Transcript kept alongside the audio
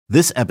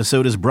This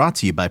episode is brought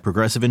to you by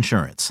Progressive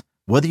Insurance.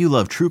 Whether you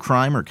love true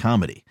crime or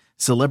comedy,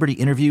 celebrity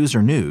interviews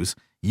or news,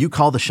 you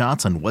call the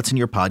shots on what's in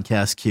your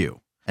podcast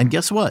queue. And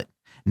guess what?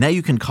 Now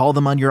you can call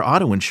them on your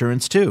auto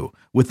insurance too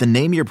with the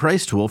Name Your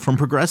Price tool from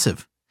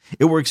Progressive.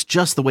 It works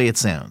just the way it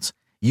sounds.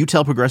 You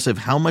tell Progressive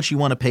how much you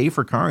want to pay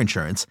for car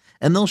insurance,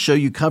 and they'll show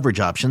you coverage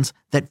options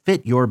that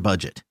fit your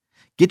budget.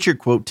 Get your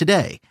quote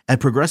today at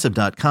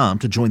Progressive.com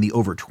to join the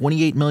over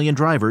 28 million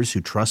drivers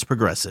who trust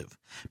Progressive.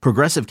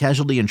 Progressive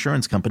Casualty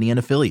Insurance Company and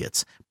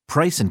Affiliates.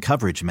 Price and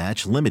coverage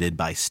match limited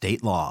by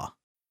state law.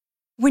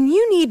 When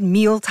you need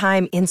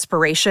mealtime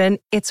inspiration,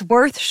 it's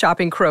worth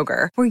shopping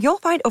Kroger, where you'll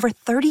find over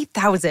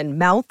 30,000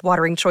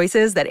 mouth-watering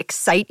choices that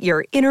excite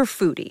your inner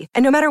foodie.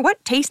 And no matter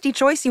what tasty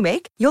choice you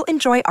make, you'll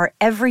enjoy our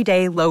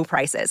everyday low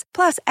prices,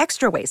 plus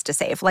extra ways to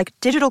save, like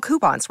digital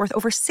coupons worth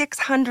over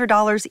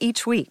 $600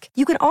 each week.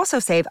 You can also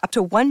save up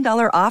to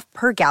 $1 off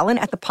per gallon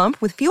at the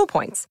pump with fuel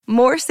points.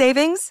 More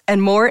savings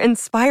and more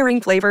inspiring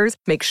flavors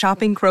make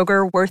shopping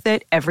Kroger worth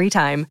it every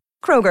time.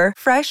 Kroger,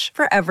 fresh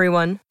for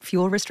everyone.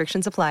 Fuel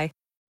restrictions apply.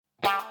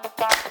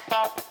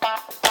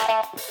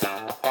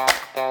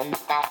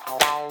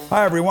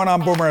 Hi, everyone.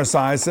 I'm Boomer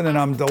Esiason, and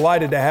I'm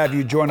delighted to have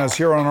you join us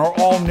here on our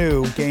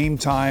all-new Game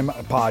Time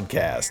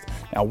podcast.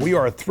 Now, we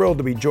are thrilled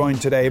to be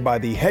joined today by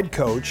the head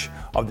coach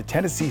of the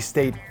Tennessee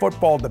State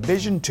Football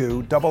Division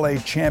II AA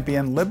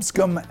champion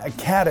Lipscomb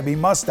Academy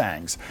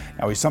Mustangs.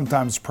 Now, he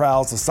sometimes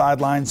prowls the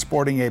sidelines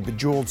sporting a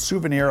bejeweled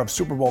souvenir of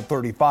Super Bowl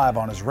 35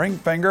 on his ring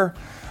finger.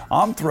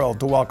 I'm thrilled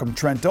to welcome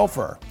Trent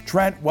Dilfer.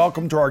 Trent,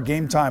 welcome to our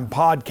Game Time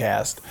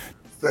podcast.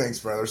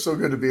 Thanks, brother. So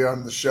good to be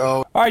on the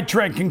show. All right,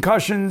 Trent,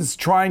 concussions,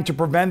 trying to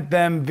prevent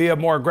them via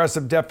more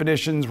aggressive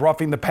definitions,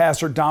 roughing the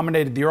passer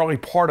dominated the early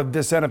part of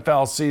this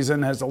NFL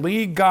season. Has the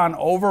league gone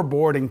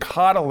overboard in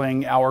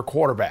coddling our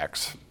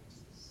quarterbacks?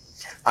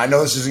 I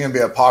know this isn't going to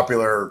be a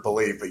popular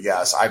belief, but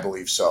yes, I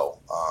believe so.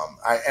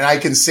 And I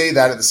can say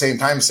that at the same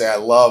time, say I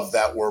love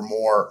that we're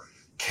more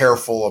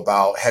careful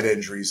about head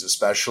injuries,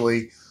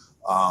 especially.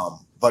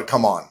 But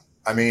come on.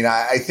 I mean,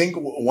 I think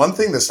one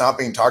thing that's not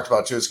being talked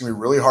about, too, is going to be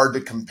really hard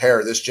to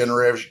compare this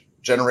generation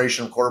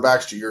of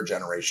quarterbacks to your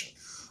generation.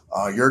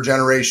 Your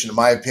generation, in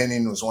my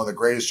opinion, was one of the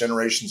greatest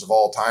generations of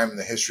all time in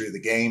the history of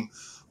the game.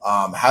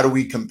 How do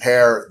we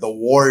compare the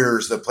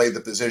warriors that played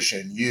the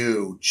position?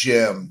 You,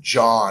 Jim,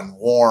 John,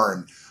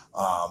 Warren,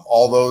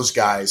 all those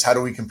guys. How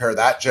do we compare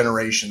that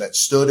generation that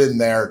stood in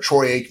there?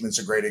 Troy Aikman's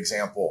a great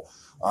example.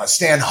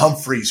 Stan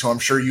Humphries, who I'm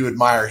sure you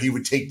admire, he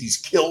would take these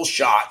kill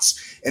shots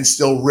and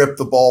still rip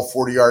the ball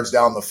 40 yards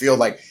down the field.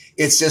 Like,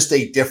 it's just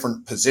a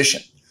different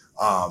position.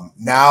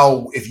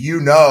 Now,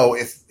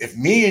 if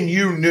me and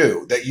you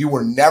knew that you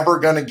were never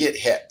going to get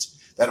hit,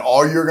 that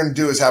all you're going to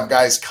do is have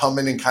guys come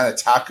in and kind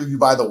of tackle you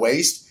by the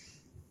waist,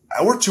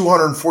 we're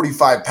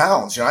 245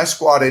 pounds. I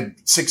squatted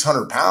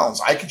 600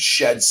 pounds. I could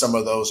shed some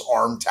of those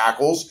arm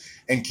tackles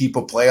and keep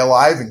a play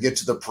alive and get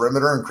to the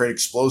perimeter and create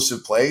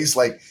explosive plays.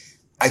 Like,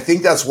 I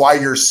think that's why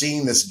you're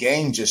seeing this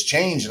game just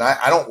change. And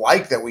I don't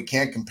like that we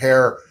can't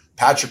compare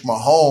Patrick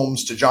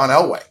Mahomes to John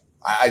Elway.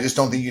 I just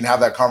don't think you can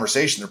have that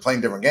conversation. They're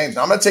playing different games.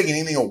 Now, I'm not taking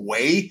anything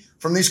away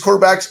from these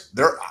quarterbacks.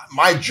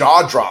 My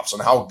jaw drops on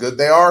how good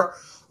they are.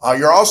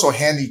 You're also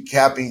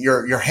handicapping,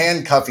 you're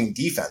handcuffing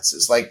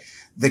defenses. Like,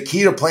 the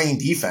key to playing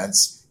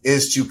defense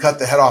is to cut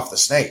the head off the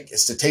snake.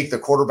 It's to take the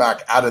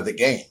quarterback out of the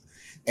game,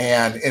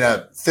 and in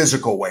a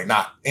physical way,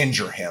 not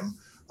injure him.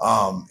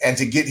 And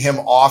to get him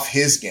off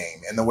his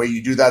game. And the way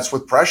you do that's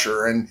with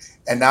pressure. And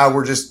now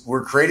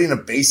we're creating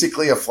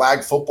basically a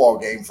flag football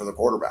game for the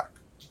quarterback.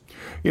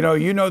 You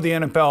know the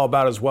NFL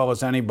about as well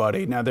as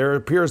anybody. Now, there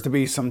appears to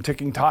be some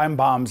ticking time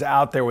bombs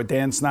out there with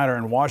Dan Snyder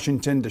in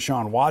Washington,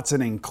 Deshaun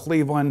Watson in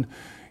Cleveland.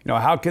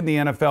 How can the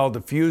NFL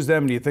diffuse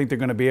them? Do you think they're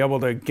going to be able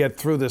to get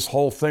through this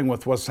whole thing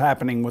with what's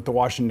happening with the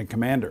Washington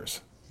Commanders?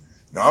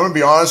 No, I'm going to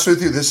be honest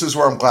with you. This is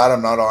where I'm glad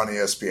I'm not on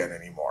ESPN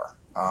anymore.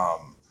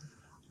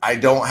 I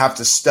don't have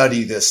to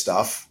study this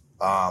stuff.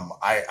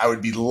 I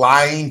would be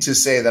lying to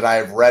say that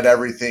I've read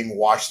everything,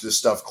 watched this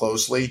stuff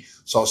closely.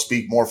 So I'll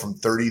speak more from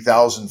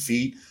 30,000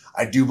 feet.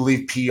 I do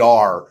believe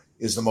PR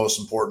is the most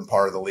important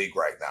part of the league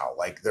right now.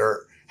 Like,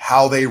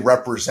 how they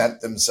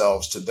represent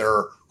themselves to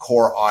their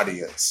core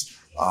audience.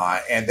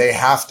 And they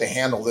have to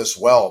handle this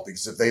well,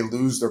 because if they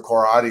lose their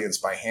core audience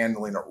by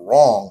handling it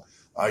wrong,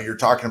 you're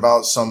talking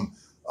about some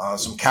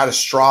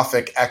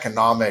catastrophic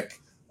economic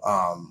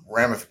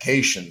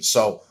ramifications.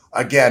 So,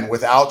 again,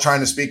 without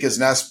trying to speak as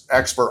an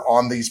expert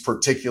on these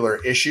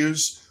particular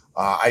issues,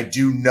 I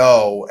do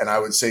know, and I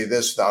would say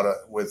this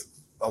with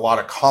a lot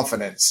of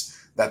confidence,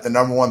 that the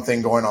number one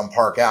thing going on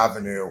Park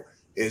Avenue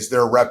is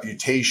their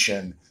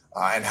reputation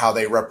and how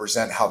they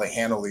represent, how they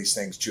handle these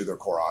things to their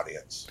core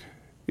audience.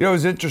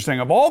 It's interesting.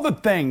 Of all the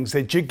things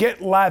that you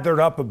get lathered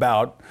up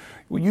about,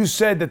 you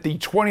said that the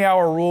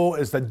 20-hour rule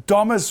is the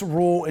dumbest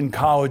rule in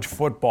college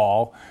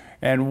football.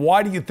 And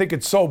why do you think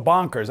it's so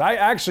bonkers? I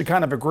actually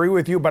kind of agree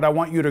with you, but I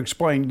want you to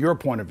explain your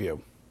point of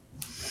view.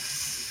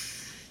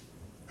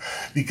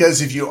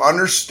 Because if you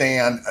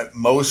understand at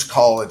most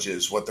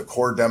colleges what the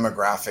core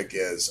demographic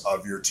is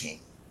of your team,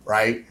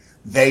 right?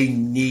 They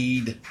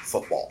need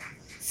football.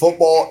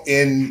 Football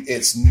in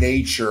its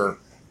nature,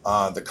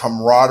 the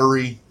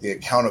camaraderie, the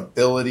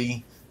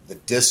accountability, the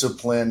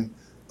discipline,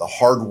 the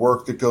hard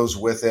work that goes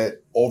with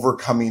it,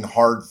 overcoming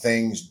hard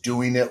things,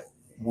 doing it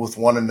with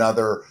one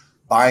another,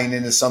 buying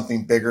into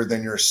something bigger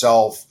than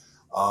yourself,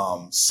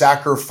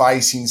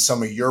 sacrificing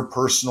some of your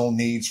personal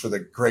needs for the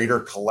greater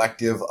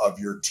collective of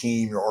your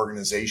team, your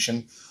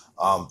organization.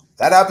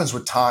 That happens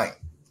with time.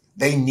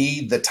 They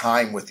need the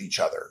time with each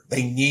other.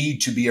 They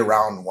need to be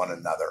around one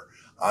another.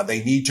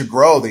 They need to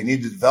grow. They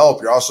need to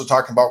develop. You're also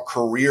talking about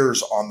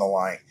careers on the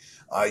line.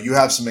 You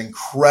have some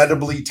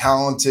incredibly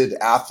talented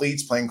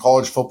athletes playing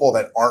college football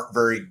that aren't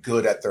very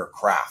good at their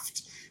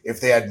craft.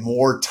 If they had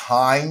more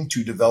time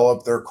to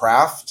develop their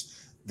craft,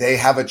 they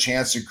have a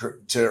chance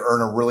to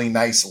earn a really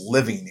nice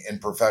living in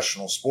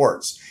professional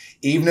sports.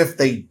 Even if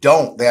they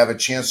don't, they have a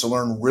chance to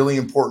learn really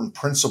important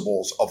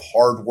principles of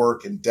hard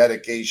work and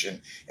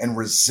dedication and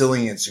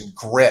resilience and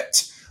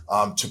grit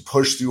to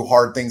push through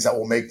hard things that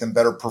will make them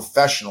better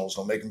professionals,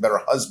 will make them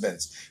better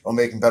husbands, will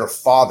make them better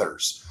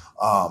fathers.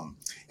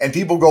 And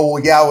people go,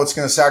 well, yeah, well, it's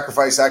going to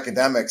sacrifice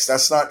academics.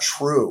 That's not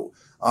true.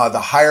 The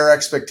higher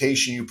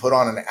expectation you put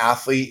on an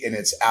athlete in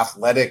its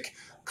athletic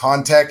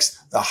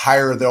context, the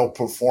higher they'll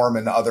perform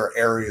in other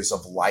areas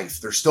of life.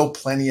 There's still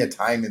plenty of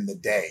time in the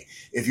day.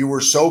 If you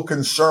were so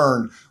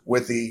concerned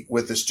with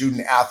the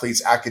student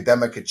athlete's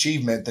academic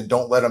achievement, then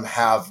don't let them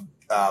have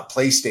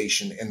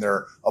PlayStation in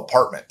their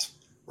apartment,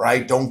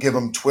 right? Don't give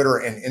them Twitter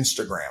and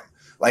Instagram.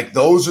 Like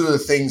those are the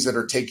things that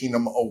are taking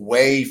them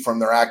away from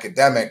their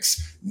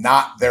academics,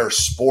 not their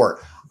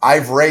sport.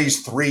 I've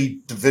raised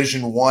 3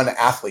 Division I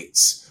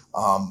athletes.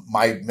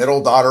 My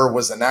middle daughter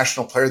was the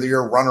National Player of the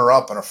Year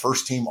runner-up and a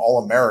first-team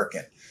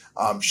All-American.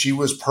 She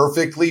was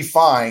perfectly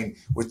fine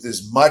with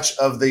as much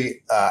of the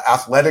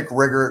athletic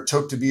rigor it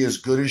took to be as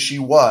good as she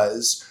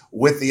was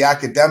with the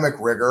academic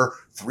rigor,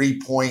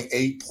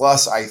 3.8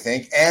 plus, I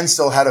think, and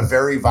still had a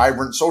very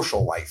vibrant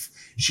social life.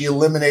 She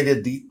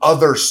eliminated the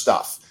other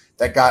stuff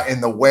that got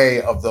in the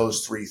way of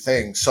those 3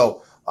 things.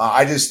 So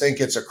I just think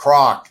it's a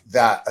crock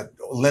that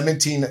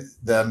limiting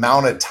the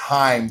amount of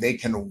time they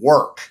can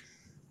work,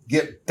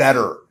 get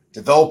better,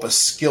 develop a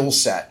skill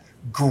set,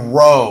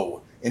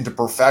 grow into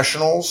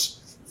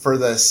professionals for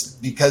this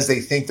because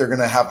they think they're going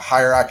to have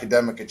higher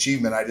academic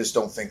achievement. I just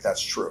don't think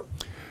that's true.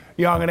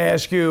 Yeah, I'm going to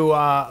ask you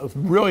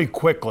really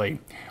quickly.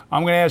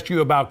 I'm going to ask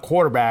you about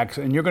quarterbacks,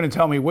 and you're going to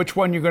tell me which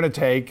one you're going to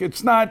take.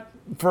 It's not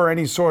for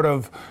any sort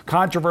of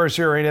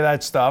controversy or any of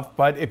that stuff,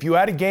 but if you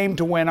had a game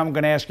to win, I'm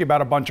going to ask you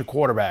about a bunch of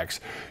quarterbacks.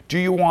 Do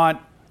you want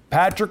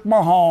Patrick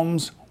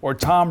Mahomes or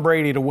Tom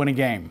Brady to win a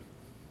game?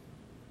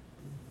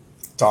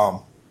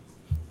 Tom.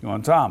 You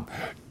want Tom.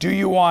 Do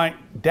you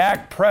want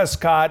Dak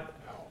Prescott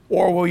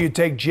or will you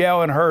take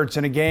Jalen Hurts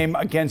in a game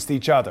against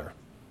each other?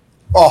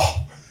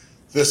 Oh,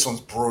 this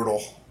one's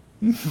brutal.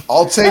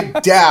 I'll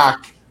take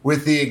Dak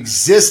with the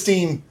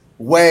existing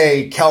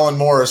way Kellen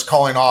Moore is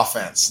calling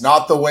offense,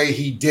 not the way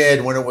he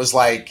did when it was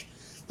like,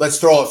 let's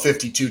throw it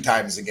 52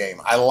 times a game.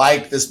 I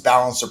like this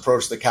balanced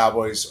approach the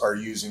Cowboys are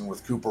using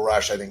with Cooper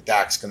Rush. I think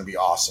Dak's going to be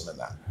awesome in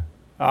that.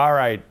 All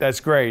right, that's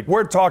great.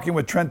 We're talking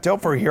with Trent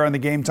Dilfer here on the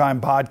Game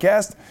Time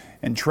podcast.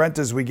 And Trent,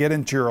 as we get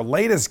into your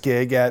latest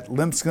gig at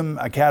Lipscomb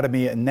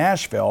Academy in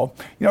Nashville,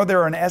 you know, there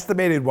are an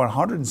estimated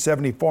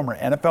 170 former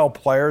NFL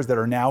players that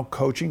are now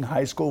coaching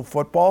high school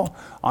football.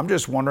 I'm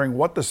just wondering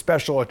what the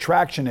special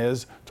attraction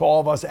is to all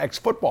of us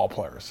ex-football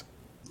players.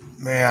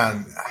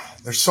 Man,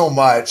 there's so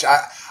much.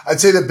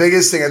 I'd say the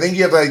biggest thing, I think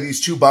you have like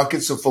these 2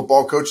 buckets of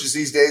football coaches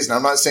these days. And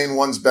I'm not saying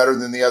one's better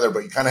than the other,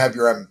 but you kind of have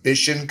your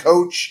ambition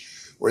coach,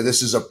 where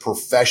this is a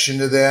profession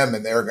to them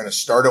and they're going to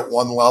start at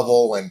one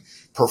level and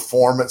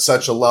perform at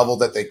such a level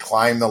that they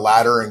climb the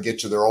ladder and get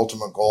to their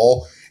ultimate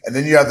goal. And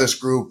then you have this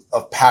group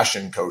of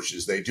passion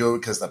coaches. They do it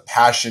because the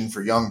passion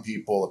for young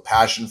people, the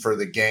passion for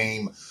the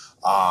game.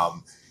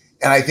 And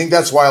I think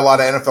that's why a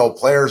lot of NFL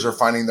players are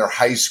finding their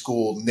high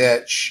school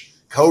niche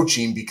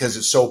coaching because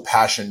it's so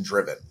passion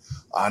driven.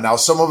 Now,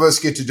 some of us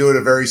get to do it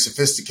at a very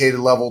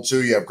sophisticated level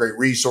too. You have great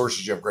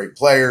resources, you have great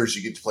players,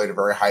 you get to play at a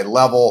very high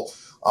level.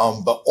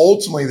 But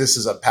ultimately, this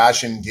is a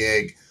passion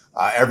gig.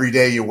 Every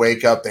day you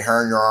wake up, the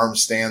hair on your arm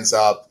stands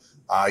up.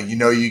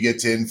 You get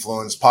to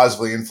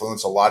positively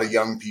influence a lot of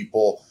young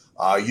people.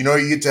 You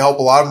get to help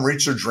a lot of them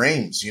reach their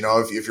dreams.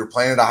 If you're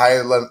playing at a high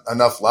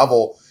enough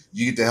level,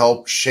 you get to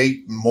help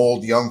shape and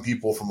mold young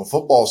people from a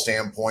football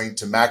standpoint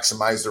to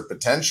maximize their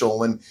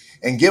potential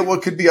and get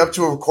what could be up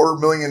to a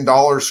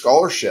 $250,000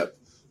 scholarship.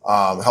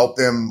 Help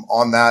them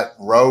on that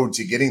road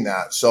to getting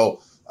that.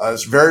 So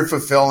it's very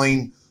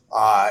fulfilling.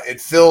 It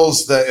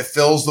fills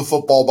the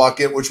football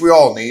bucket, which we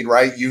all need,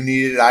 right? You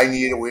need it. I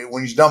need it.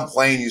 When you're done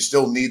playing, you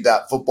still need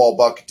that football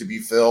bucket to be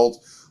filled.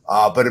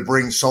 But it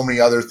brings so many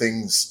other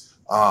things,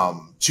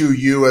 to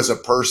you as a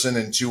person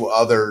and to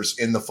others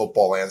in the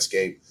football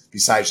landscape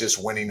besides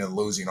just winning and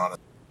losing on it.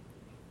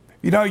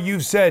 You know,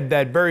 you've said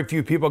that very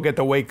few people get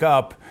to wake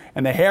up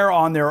and the hair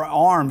on their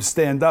arms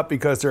stand up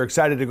because they're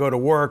excited to go to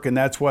work, and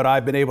that's what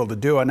I've been able to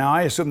do. And now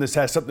I assume this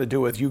has something to do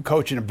with you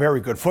coaching a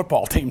very good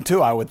football team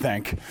too, I would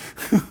think.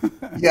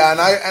 Yeah,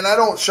 and I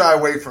don't shy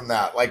away from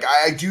that. Like,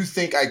 I do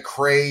think I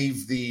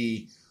crave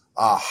the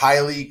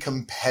highly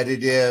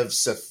competitive,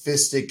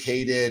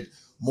 sophisticated,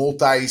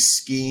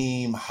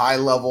 multi-scheme, high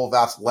level of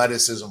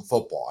athleticism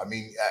football. I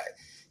mean,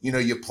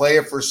 you play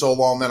it for so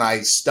long, then I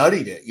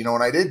studied it.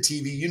 When I did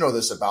TV, you know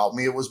this about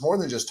me, it was more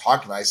than just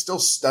talking about it. I still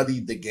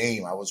studied the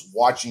game. I was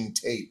watching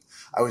tape.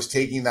 I was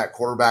taking that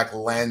quarterback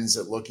lens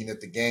at looking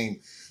at the game.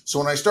 So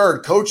when I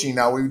started coaching,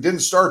 now we didn't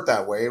start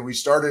that way. We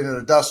started in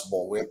a Dust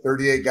Bowl. We had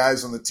 38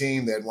 guys on the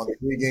team. They had won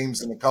 3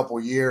 games in a couple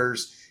of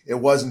years. It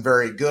wasn't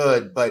very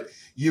good, but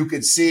you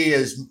could see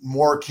as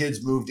more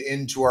kids moved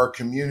into our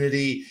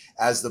community,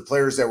 as the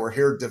players that were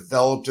here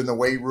developed in the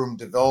weight room,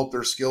 developed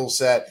their skill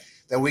set,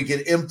 that we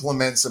could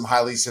implement some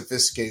highly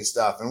sophisticated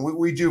stuff. And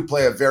we do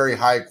play a very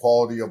high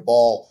quality of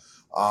ball.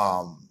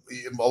 A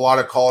lot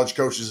of college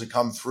coaches that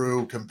come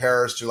through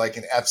compare us to like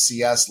an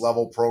FCS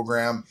level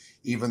program,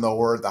 even though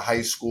we're at the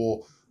high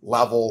school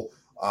level.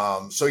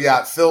 So yeah,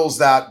 it fills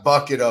that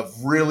bucket of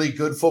really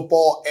good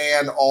football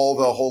and all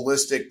the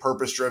holistic,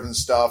 purpose-driven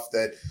stuff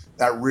that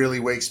really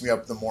wakes me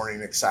up in the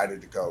morning excited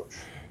to coach.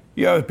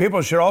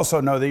 People should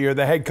also know that you're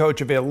the head coach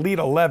of Elite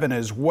 11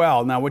 as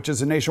well, now, which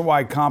is a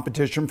nationwide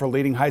competition for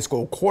leading high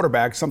school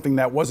quarterbacks, something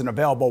that wasn't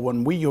available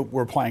when we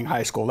were playing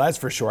high school, that's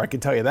for sure. I can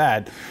tell you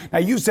that. Now,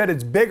 you said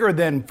it's bigger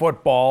than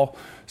football,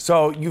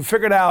 so you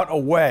figured out a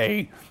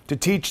way to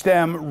teach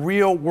them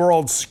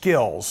real-world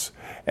skills.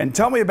 And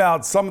tell me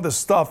about some of the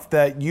stuff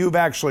that you've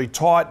actually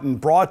taught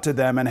and brought to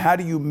them, and how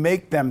do you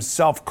make them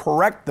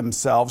self-correct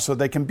themselves so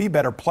they can be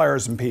better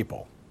players and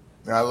people?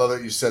 I love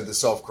that you said the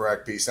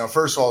self-correct piece. Now,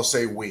 first of all, I'll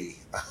say we.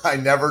 I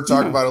never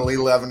talk about Elite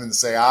 11 and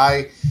say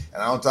I,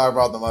 and I don't talk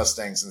about the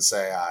Mustangs and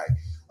say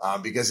I,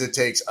 because it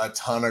takes a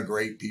ton of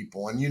great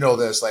people. And you know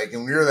this, like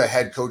when you're the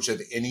head coach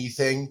of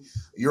anything,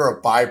 you're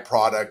a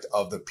byproduct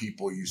of the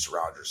people you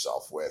surround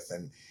yourself with.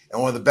 And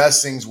one of the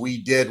best things we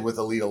did with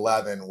Elite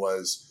 11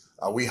 was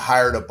we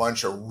hired a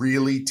bunch of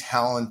really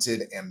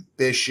talented,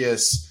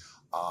 ambitious,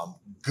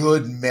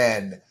 good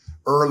men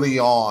early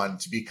on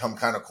to become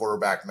kind of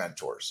quarterback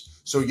mentors.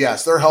 So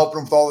yes, they're helping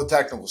them with all the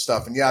technical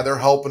stuff. And yeah, they're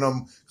helping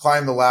them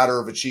climb the ladder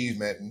of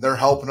achievement, and they're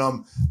helping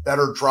them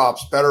better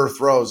drops, better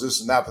throws, this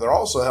and that, but they're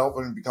also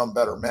helping them become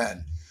better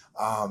men.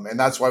 And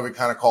that's why we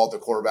kind of call it the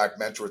quarterback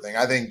mentor thing.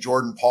 I think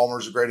Jordan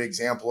Palmer's a great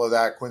example of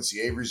that.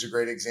 Quincy Avery's a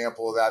great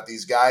example of that.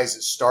 These guys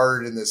that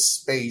started in this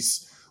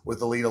space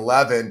with Elite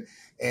 11,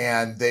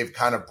 and they've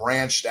kind of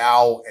branched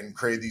out and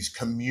created these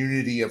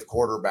community of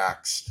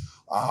quarterbacks.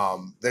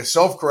 The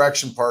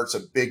self-correction part's a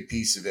big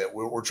piece of it.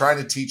 We're trying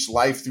to teach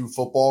life through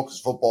football, because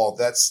football at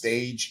that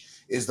stage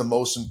is the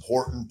most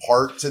important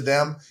part to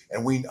them.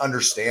 And we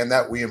understand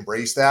that, we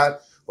embrace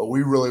that, but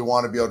we really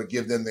want to be able to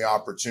give them the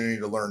opportunity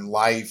to learn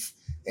life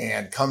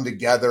and come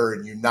together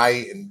and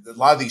unite. And a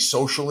lot of these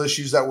social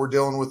issues that we're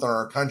dealing with in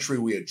our country,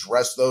 we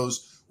address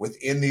those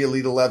within the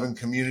Elite 11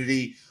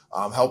 community,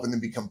 helping them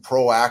become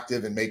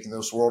proactive and making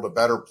this world a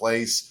better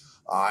place.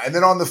 And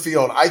then on the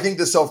field, I think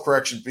the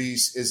self-correction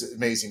piece is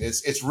amazing.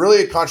 It's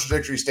really a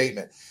contradictory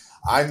statement.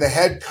 I'm the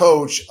head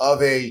coach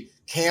of a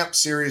camp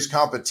series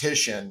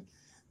competition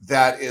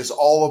that is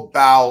all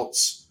about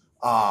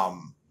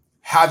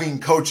having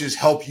coaches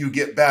help you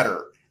get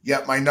better.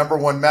 Yet my number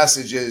one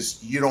message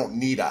is you don't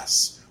need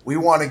us. We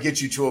want to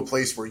get you to a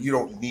place where you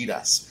don't need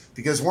us,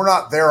 because we're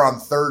not there on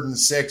 3rd and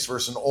 6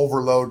 versus an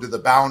overload to the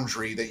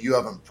boundary that you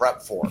haven't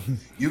prepped for.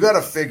 You got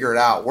to figure it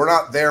out. We're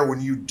not there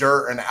when you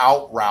dirt an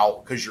out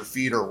route because your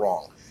feet are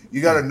wrong.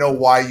 You got to know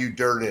why you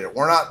dirted it.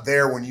 We're not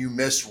there when you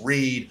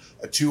misread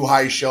a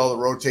 2-high shell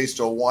that rotates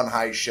to a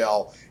 1-high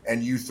shell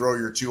and you throw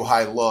your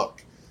 2-high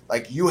look.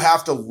 Like, you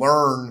have to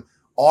learn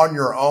on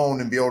your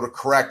own and be able to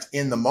correct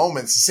in the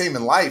moment. It's the same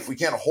in life. We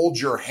can't hold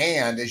your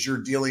hand as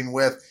you're dealing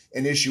with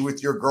an issue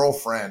with your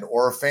girlfriend,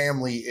 or a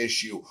family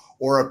issue,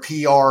 or a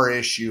PR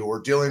issue, or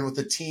dealing with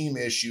a team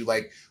issue.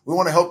 Like, we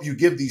want to help you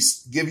give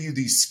you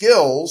these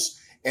skills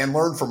and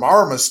learn from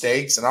our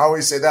mistakes. And I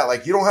always say that,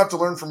 like, you don't have to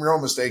learn from your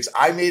own mistakes.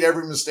 I made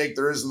every mistake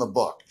there is in the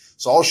book,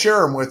 so I'll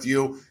share them with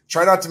you.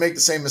 Try not to make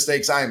the same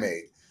mistakes I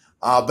made.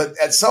 But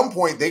at some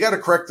point, they got to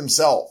correct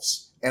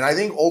themselves. And I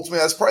think ultimately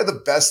that's probably the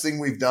best thing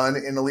we've done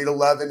in Elite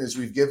 11 is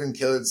we've given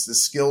kids the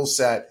skill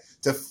set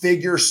to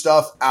figure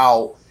stuff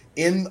out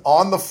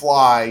on the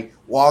fly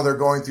while they're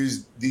going through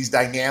these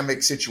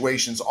dynamic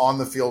situations on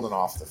the field and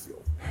off the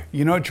field.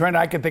 You know, Trent,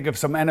 I can think of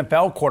some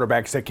NFL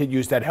quarterbacks that could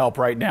use that help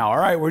right now. All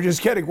right, we're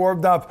just getting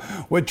warmed up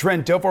with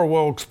Trent Dilfer.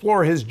 We'll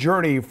explore his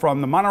journey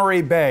from the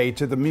Monterey Bay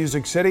to the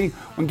Music City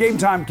when Game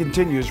Time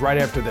continues right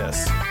after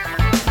this.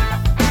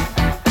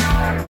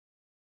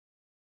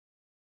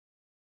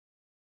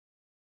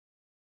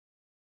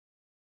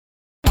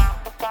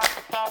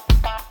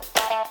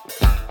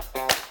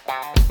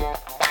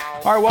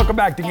 All right, welcome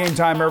back to Game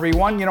Time,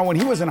 everyone. You know, when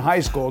he was in high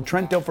school,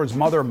 Trent Dilfer's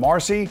mother,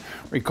 Marcy,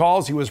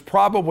 recalls he was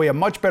probably a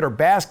much better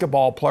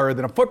basketball player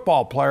than a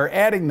football player,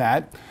 adding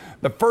that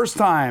the first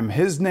time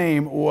he was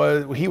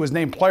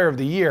named Player of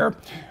the Year,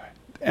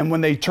 and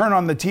when they turn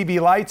on the TV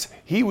lights,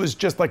 he was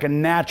just like a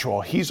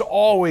natural. He's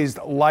always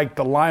liked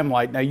the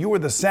limelight. Now, you were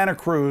the Santa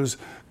Cruz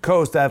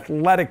Coast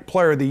Athletic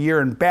Player of the Year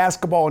in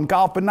basketball and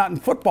golf, but not in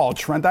football,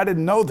 Trent. I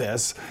didn't know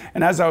this.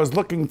 And as I was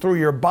looking through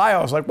your bio,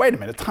 I was like, wait a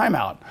minute,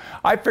 timeout.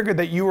 I figured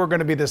that you were going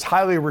to be this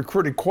highly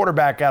recruited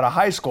quarterback out of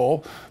high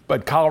school,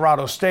 but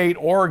Colorado State,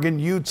 Oregon,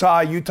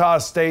 Utah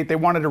State, they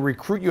wanted to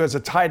recruit you as a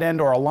tight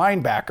end or a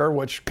linebacker,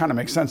 which kind of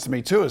makes sense to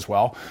me too as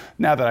well,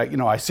 now that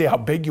I see how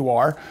big you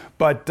are.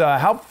 But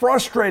how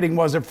frustrating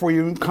was it for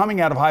you coming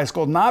out of high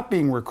school not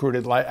being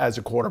recruited as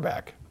a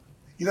quarterback?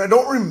 You know, I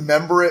don't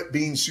remember it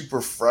being super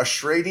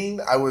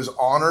frustrating. I was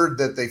honored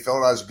that they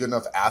felt I was a good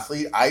enough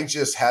athlete. I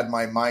just had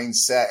my mind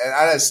set. And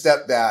I had a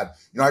stepdad.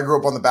 You know, I grew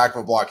up on the back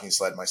of a blocking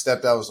sled. My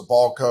stepdad was a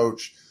ball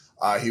coach.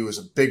 He was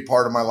a big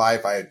part of my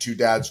life. I had two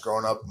dads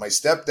growing up. My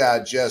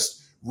stepdad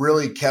just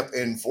really kept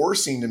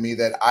enforcing to me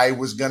that I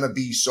was going to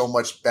be so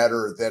much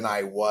better than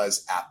I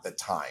was at the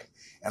time.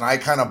 And I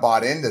kind of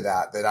bought into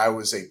that I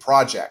was a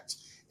project.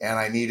 And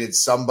I needed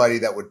somebody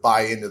that would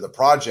buy into the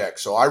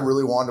project. So I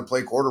really wanted to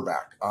play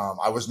quarterback.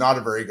 I was not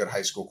a very good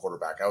high school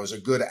quarterback. I was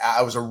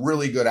a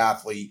really good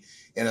athlete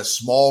in a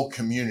small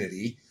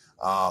community,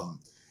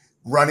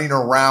 running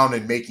around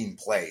and making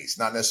plays,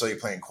 not necessarily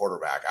playing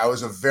quarterback. I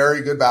was a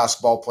very good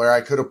basketball player.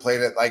 I could have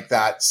played at like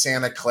that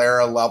Santa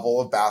Clara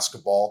level of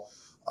basketball.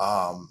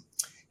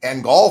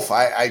 And golf,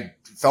 I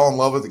fell in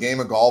love with the game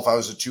of golf. I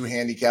was a 2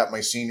 handicap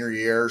my senior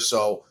year.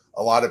 So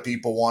a lot of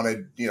people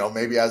wanted,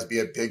 maybe I was be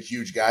a big,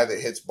 huge guy that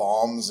hits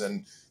bombs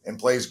and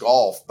plays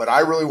golf. But I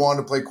really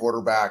wanted to play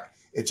quarterback.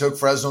 It took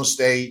Fresno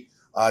State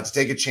to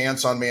take a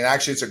chance on me. And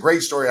actually, it's a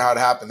great story how it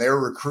happened. They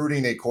were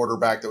recruiting a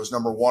quarterback that was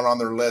number 1 on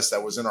their list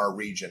that was in our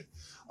region.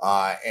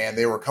 And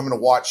they were coming to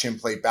watch him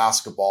play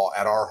basketball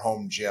at our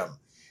home gym.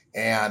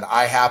 And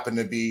I happened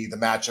to be the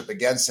matchup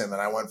against him.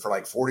 And I went for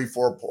like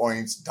 44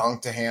 points,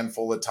 dunked a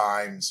handful of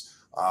times,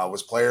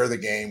 was player of the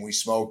game. We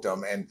smoked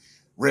them. And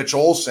Rich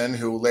Olson,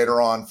 who later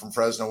on from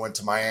Fresno went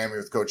to Miami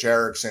with Coach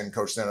Erickson,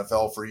 coached the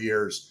NFL for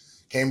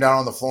years, came down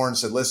on the floor and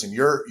said, listen,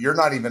 you're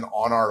not even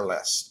on our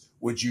list.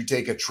 Would you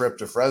take a trip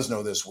to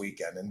Fresno this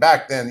weekend? And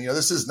back then,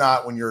 this is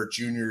not when you're a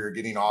junior, you're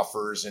getting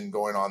offers and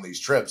going on these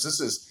trips. This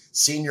is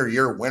senior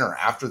year winter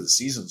after the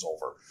season's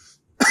over.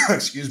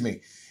 Excuse me.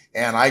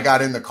 And I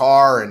got in the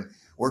car and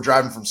we're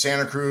driving from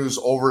Santa Cruz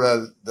over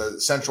to the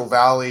Central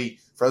Valley,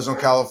 Fresno,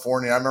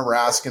 California. I remember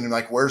asking him,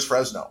 like, where's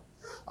Fresno?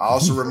 I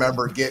also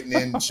remember getting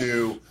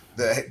into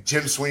the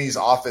Jim Sweeney's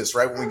office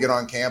right when we get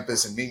on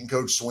campus and meeting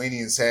Coach Sweeney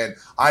and saying,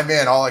 I'm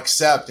in, I'll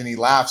accept. And he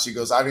laughs. He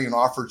goes, I haven't even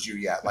offered you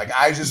yet. Like,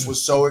 I just was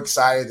so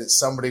excited that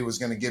somebody was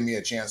going to give me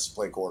a chance to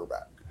play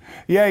quarterback.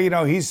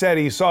 Yeah, he said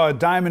he saw a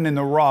diamond in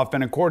the rough,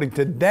 and according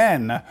to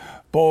then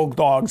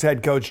Bulldogs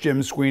head coach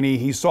Jim Sweeney,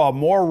 he saw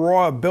more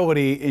raw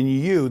ability in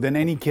you than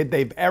any kid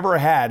they've ever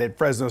had at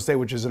Fresno State,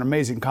 which is an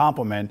amazing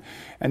compliment,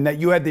 and that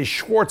you had this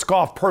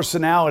Schwarzkopf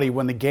personality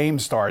when the game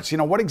starts.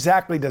 What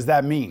exactly does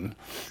that mean?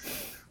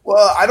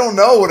 Well, I don't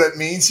know what it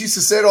means. He used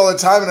to say it all the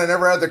time, and I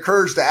never had the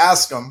courage to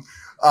ask him.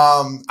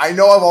 I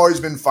know I've always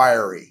been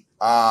fiery.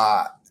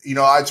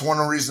 It's one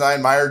of the reasons I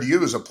admired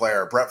you as a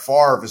player. Brett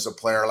Favre as a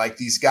player, like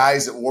these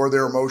guys that wore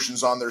their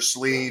emotions on their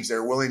sleeves.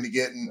 They're willing to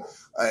get in,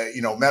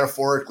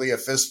 metaphorically a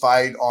fist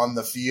fight on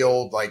the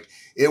field. Like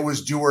it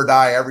was do or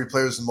die. Every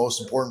player was the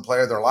most important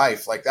player of their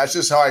life. Like that's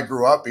just how I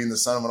grew up, being the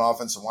son of an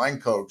offensive line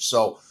coach.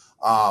 So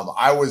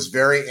I was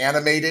very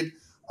animated.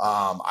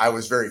 I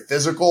was very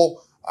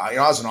physical. I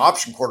was an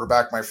option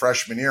quarterback my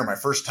freshman year. My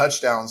first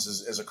touchdowns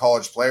as a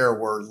college player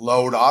were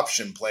load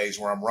option plays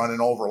where I'm running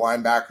over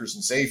linebackers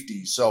and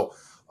safeties. So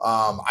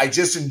I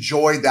just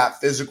enjoyed that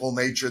physical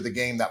nature of the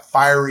game, that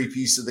fiery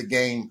piece of the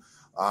game.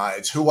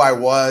 It's who I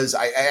was.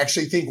 I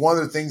actually think one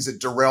of the things that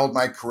derailed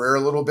my career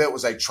a little bit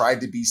was I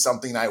tried to be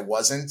something I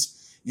wasn't.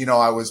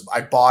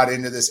 I bought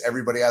into this.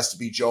 Everybody has to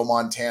be Joe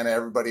Montana.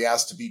 Everybody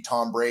has to be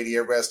Tom Brady.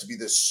 Everybody has to be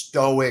this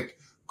stoic,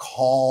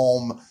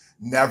 calm,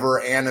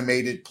 never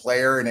animated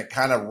player. And it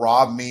kind of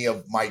robbed me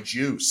of my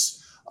juice.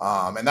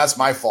 And that's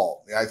my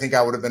fault. I think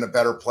I would have been a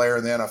better player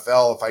in the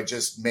NFL if I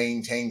just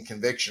maintained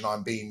conviction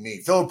on being me.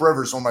 Phillip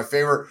Rivers, one of my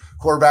favorite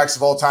quarterbacks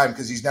of all time,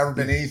 because he's never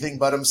been anything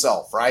but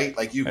himself, right?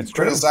 Like you can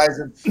criticize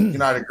him, you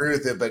not agree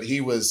with it, but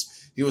he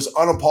was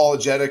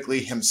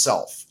unapologetically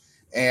himself.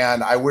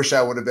 And I wish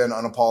I would have been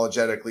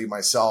unapologetically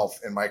myself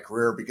in my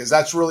career, because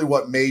that's really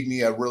what made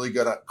me a really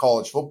good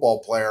college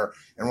football player.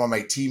 And why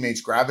my teammates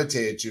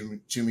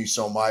gravitated to me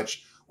so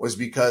much was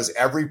because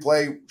every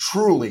play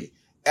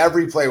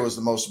was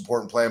the most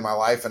important play in my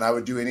life, and I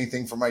would do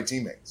anything for my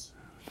teammates.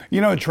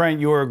 Trent,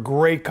 you were a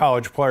great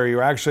college player. You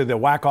were actually the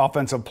WAC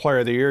Offensive Player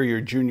of the Year your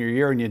junior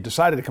year, and you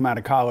decided to come out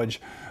of college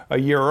a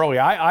year early.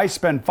 I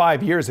spent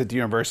 5 years at the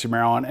University of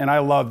Maryland, and I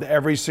loved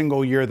every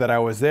single year that I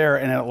was there,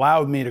 and it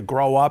allowed me to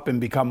grow up and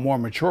become more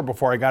mature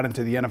before I got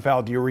into the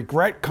NFL. Do you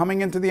regret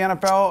coming into the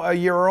NFL a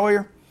year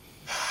earlier?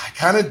 I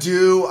kind of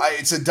do.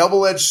 It's a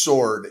double-edged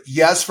sword.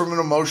 Yes, from an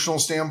emotional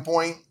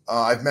standpoint,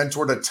 I've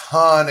mentored a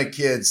ton of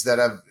kids that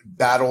have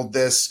battled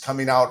this,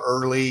 coming out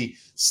early,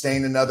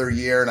 staying another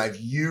year. And I've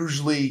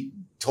usually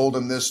told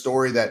them this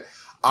story that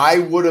I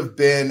would have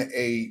been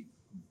a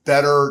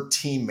better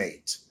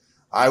teammate.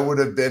 I would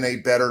have been a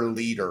better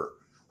leader.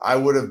 I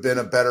would have been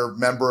a better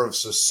member of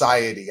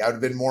society. I would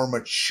have been more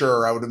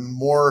mature. I would have been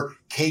more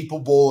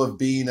capable of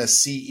being a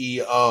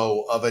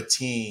CEO of a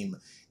team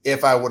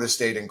if I would have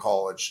stayed in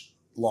college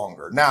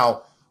longer.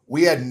 Now,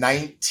 we had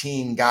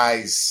 19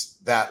 guys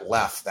that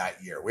left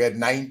that year. We had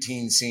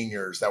 19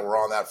 seniors that were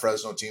on that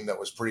Fresno team that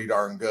was pretty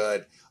darn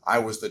good. I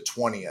was the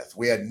 20th.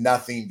 We had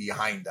nothing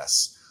behind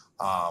us.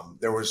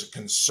 There was a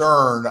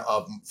concern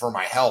for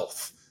my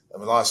health.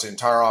 We lost the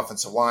entire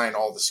offensive line,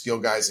 all the skill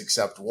guys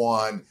except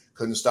one,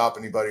 couldn't stop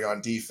anybody on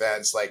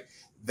defense. Like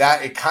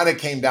that, it kind of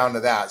came down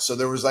to that. So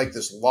there was like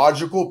this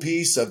logical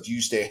piece of, do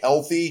you stay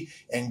healthy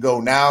and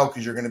go now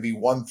because you're going to be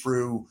 1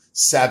 through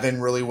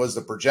 7 really was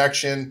the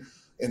projection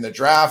in the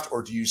draft,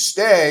 or do you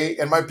stay?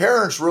 And my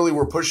parents really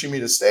were pushing me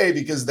to stay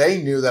because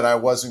they knew that I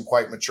wasn't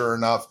quite mature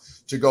enough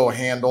to go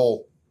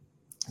handle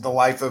the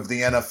life of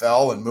the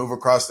NFL and move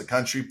across the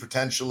country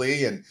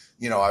potentially. And,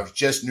 I was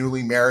just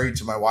newly married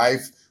to my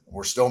wife.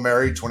 We're still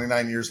married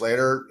 29 years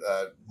later.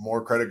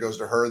 More credit goes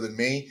to her than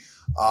me.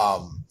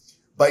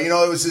 But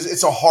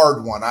it's a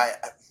hard one.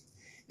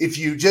 If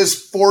you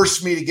just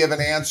forced me to give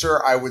an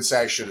answer, I would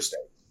say I should have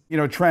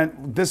stayed.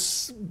 Trent,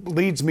 this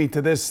leads me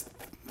to this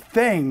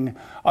thing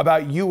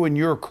about you and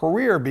your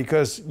career,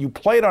 because you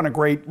played on a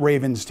great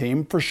Ravens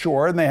team for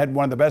sure, and they had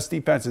one of the best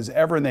defenses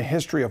ever in the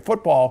history of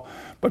football.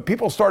 But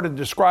people started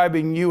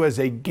describing you as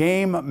a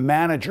game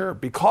manager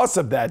because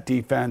of that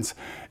defense.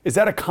 Is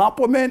that a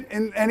compliment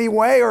in any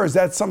way, or is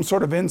that some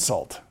sort of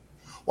insult?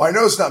 Well, I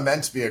know it's not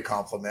meant to be a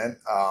compliment,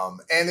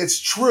 and it's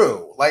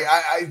true. Like,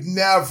 I've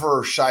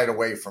never shied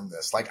away from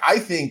this. Like, I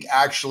think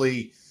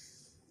actually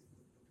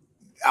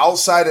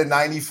outside of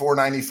 94,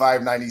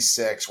 95,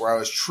 96, where I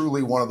was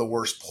truly one of the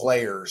worst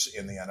players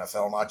in the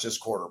NFL, not just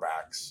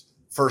quarterbacks,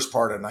 first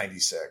part of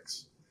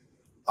 96,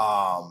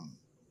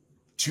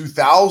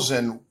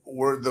 2000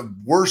 were the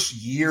worst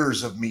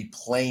years of me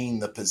playing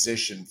the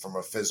position from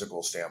a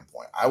physical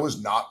standpoint. I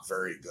was not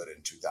very good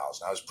in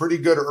 2000. I was pretty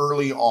good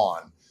early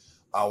on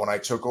when I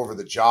took over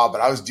the job, but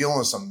I was dealing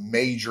with some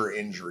major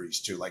injuries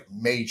too, like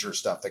major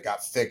stuff that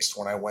got fixed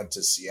when I went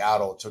to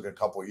Seattle. It took a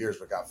couple of years,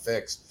 but got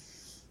fixed.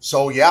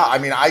 So, yeah, I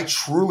mean, I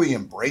truly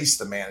embraced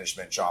the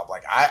management job.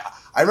 Like, I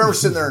remember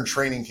sitting there in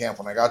training camp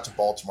when I got to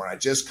Baltimore. And I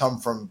just come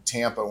from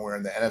Tampa, and we were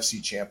in the NFC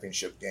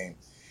Championship game.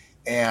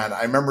 And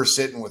I remember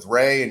sitting with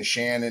Ray and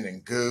Shannon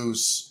and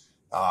Goose,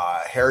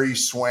 Harry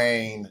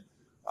Swain.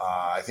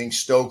 I think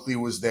Stokely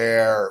was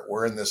there.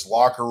 We're in this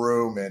locker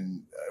room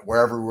and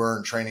wherever we were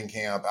in training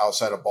camp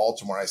outside of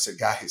Baltimore. I said,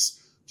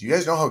 guys, do you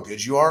guys know how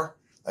good you are?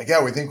 Like,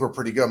 yeah, we think we're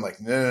pretty good. I'm like,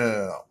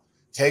 no.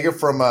 Take it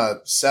from a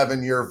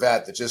 7-year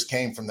vet that just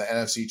came from the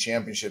NFC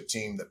Championship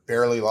team that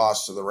barely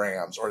lost to the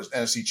Rams, or an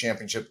NFC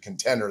Championship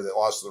contender that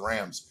lost to the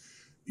Rams.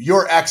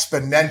 You're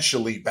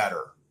exponentially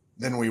better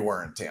than we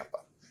were in Tampa.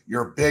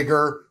 You're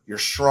bigger, you're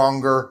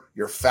stronger,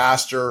 you're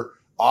faster.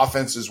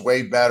 Offense is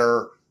way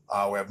better.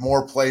 We have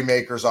more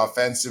playmakers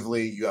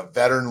offensively. You have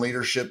veteran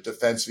leadership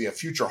defensively, a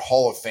future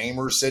Hall of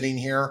Famer sitting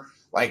here.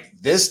 Like,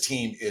 this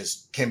team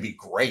can be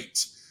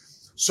great.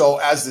 So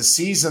as the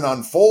season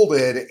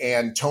unfolded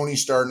and Tony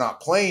started not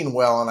playing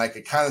well, and I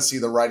could kind of see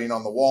the writing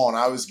on the wall and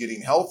I was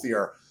getting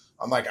healthier,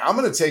 I'm like, I'm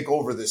going to take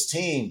over this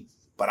team,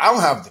 but I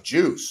don't have the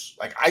juice.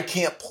 Like, I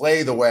can't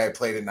play the way I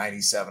played in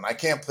 97. I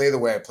can't play the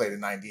way I played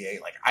in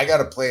 98. Like, I got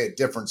to play a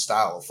different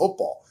style of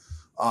football.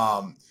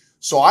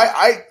 So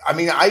I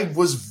mean, I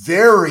was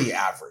very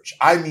average.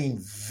 I mean,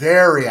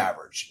 very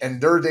average. And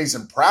there were days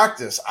in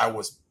practice, I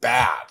was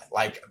bad,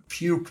 like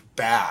puke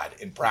bad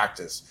in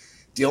practice,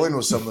 dealing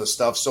with some of this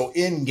stuff. So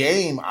in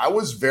game, I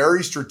was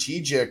very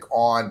strategic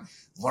on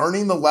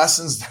learning the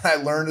lessons that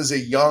I learned as a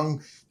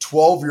young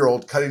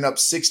 12-year-old, cutting up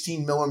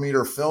 16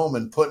 millimeter film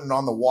and putting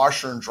on the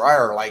washer and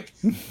dryer, like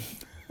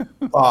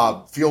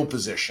field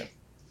position,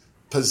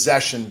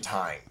 possession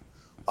time,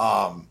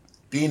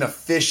 being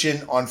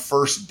efficient on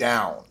first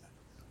down,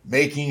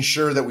 making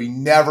sure that we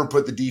never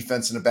put the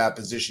defense in a bad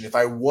position. If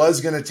I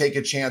was going to take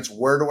a chance,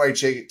 where do I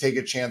take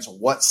a chance?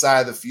 What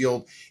side of the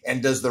field?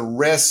 And does the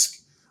risk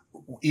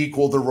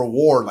equal the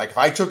reward? Like, if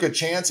I took a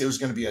chance, it was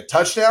going to be a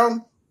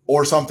touchdown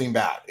or something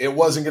bad. It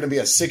wasn't going to be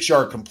a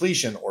 6-yard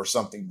completion or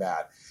something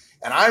bad.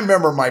 And I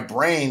remember my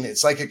brain,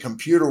 it's like a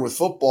computer with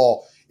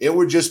football. It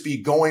would just be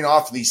going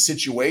off of these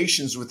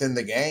situations within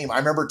the game. I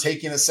remember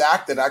taking a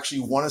sack that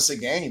actually won us a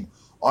game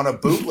on a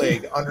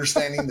bootleg,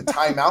 understanding the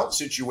timeout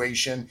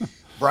situation.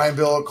 Brian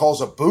Billick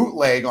calls a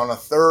bootleg on a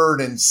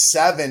 3rd and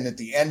 7 at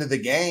the end of the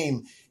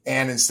game.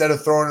 And instead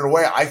of throwing it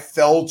away, I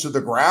fell to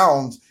the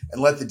ground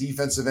and let the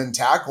defensive end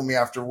tackle me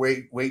after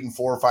waiting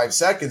 4 or 5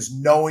 seconds,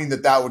 knowing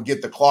that would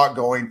get the clock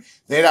going.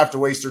 They'd have to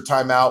waste their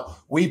timeout.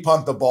 We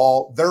punt the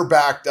ball. They're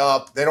backed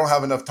up. They don't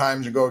have enough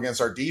time to go against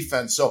our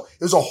defense. So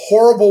it was a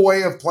horrible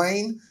way of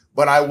playing,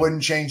 but I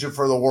wouldn't change it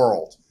for the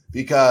world.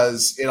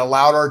 because it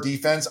allowed our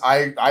defense.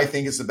 I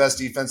think it's the best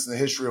defense in the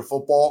history of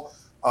football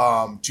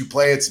to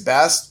play its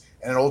best,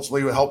 and it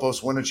ultimately would help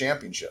us win a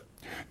championship.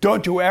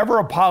 Don't you ever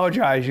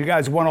apologize. You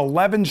guys won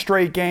 11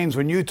 straight games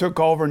when you took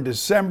over in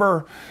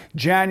December,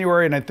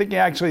 January, and I think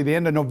actually the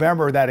end of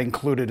November that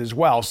included as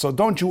well. So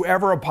don't you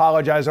ever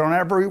apologize. I don't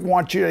ever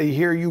want you to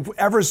hear you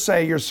ever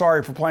say you're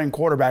sorry for playing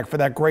quarterback for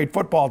that great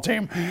football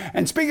team.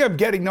 And speaking of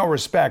getting no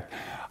respect,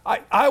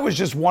 I was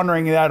just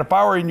wondering that if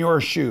I were in your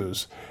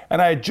shoes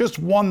and I had just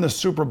won the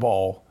Super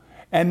Bowl,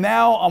 and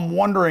now I'm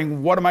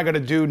wondering what am I going to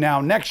do now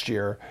next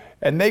year,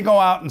 and they go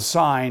out and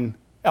sign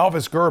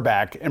Elvis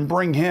Grbac and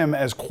bring him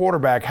as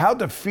quarterback. How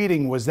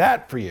defeating was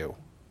that for you?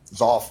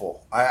 It's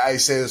awful. I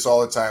say this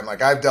all the time.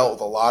 Like, I've dealt with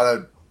a lot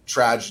of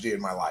tragedy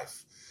in my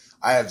life.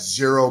 I have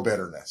zero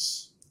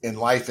bitterness in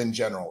life in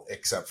general,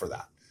 except for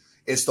that.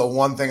 It's the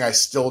one thing I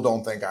still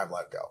don't think I've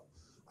let go.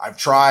 I've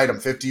tried. I'm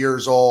 50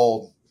 years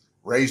old,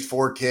 raised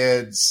 4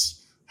 kids,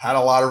 had a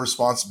lot of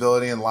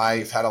responsibility in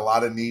life, had a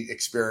lot of neat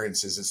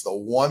experiences. It's the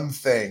one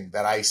thing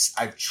that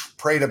I've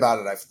prayed about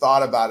it. I've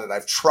thought about it.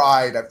 I've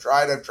tried.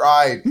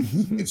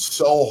 It's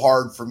so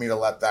hard for me to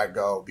let that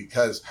go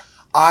because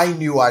I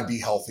knew I'd be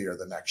healthier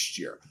the next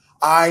year.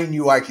 I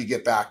knew I could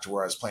get back to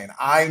where I was playing.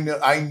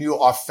 I knew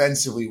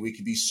offensively we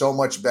could be so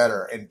much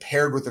better, and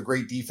paired with a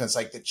great defense,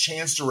 like the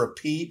chance to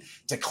repeat,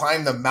 to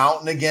climb the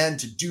mountain again,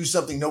 to do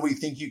something nobody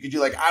think you could do.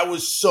 Like, I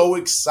was so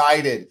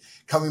excited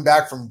coming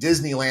back from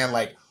Disneyland,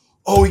 like,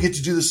 oh, we get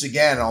to do this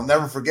again. And I'll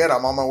never forget,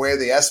 I'm on my way to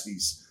the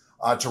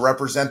ESPYs to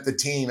represent the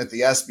team at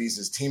the ESPYs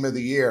as Team of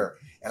the Year.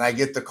 And I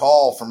get the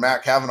call from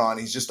Matt Cavanaugh, and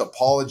he's just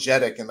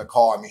apologetic in the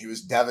call. I mean, he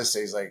was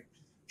devastated. He's like,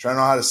 trying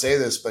to know how to say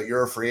this, but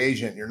you're a free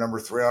agent. You're number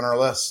 3 on our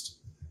list.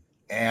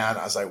 And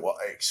I was like, well,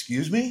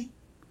 excuse me?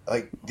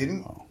 Like,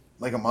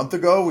 like a month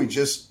ago, we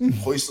just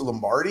hoisted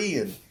Lombardi,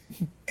 and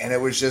it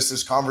was just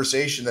this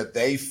conversation that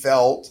they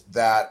felt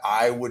that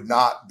I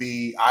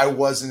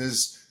wasn't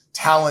as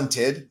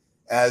talented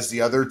as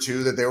the other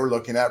 2 that they were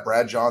looking at,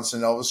 Brad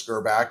Johnson and Elvis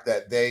Grbac,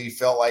 that they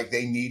felt like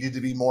they needed to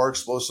be more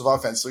explosive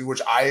offensively,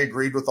 which I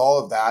agreed with all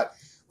of that,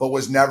 but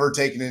was never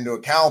taken into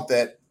account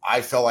that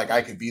I felt like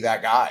I could be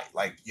that guy.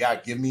 Like, yeah,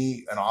 give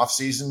me an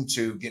offseason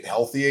to get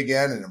healthy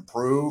again and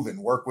improve and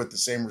work with the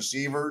same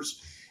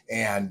receivers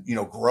and,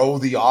 grow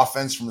the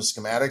offense from a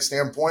schematic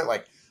standpoint.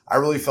 Like, I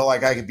really felt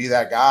like I could be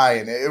that guy,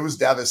 and it was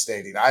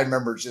devastating. I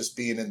remember just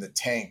being in the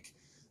tank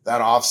that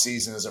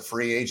offseason as a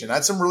free agent. I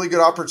had some really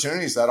good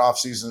opportunities that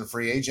offseason as a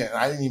free agent, and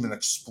I didn't even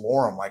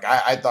explore them. Like,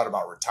 I thought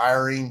about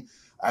retiring.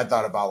 I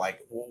thought about, like,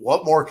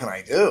 what more can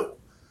I do?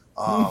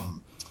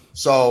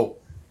 So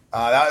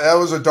that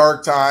was a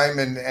dark time.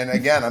 And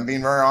again, I'm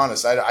being very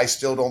honest. I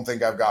still don't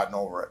think I've gotten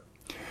over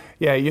it.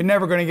 Yeah, you're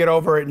never going to get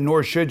over it,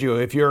 nor should you.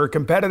 If you're a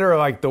competitor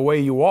like the way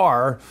you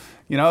are,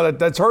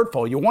 that's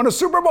hurtful. You won a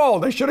Super Bowl.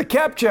 They should have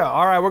kept you.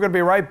 All right, we're going to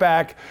be right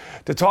back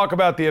to talk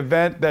about the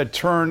event that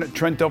turned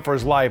Trent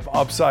Dilfer's life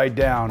upside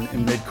down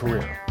in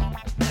mid-career.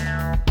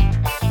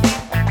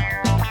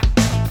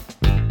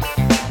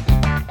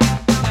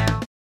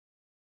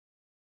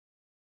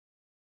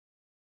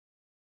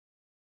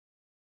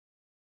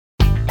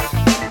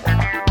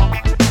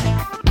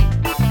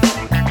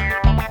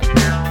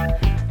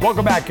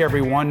 Welcome back,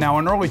 everyone. Now,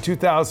 in early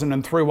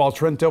 2003, while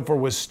Trent Dilfer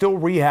was still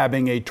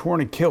rehabbing a torn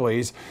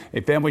Achilles,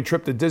 a family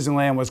trip to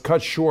Disneyland was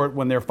cut short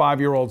when their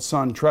 5-year-old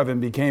son,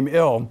 Trevin, became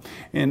ill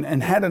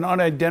and had an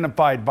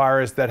unidentified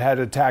virus that had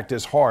attacked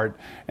his heart.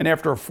 And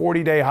after a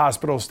 40-day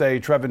hospital stay,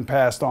 Trevin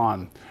passed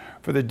on.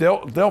 For the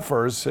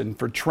Dilfers and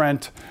for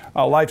Trent,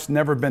 life's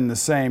never been the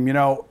same.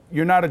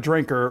 You're not a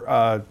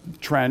drinker,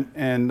 Trent,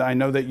 and I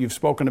know that you've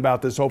spoken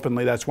about this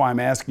openly. That's why I'm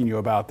asking you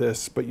about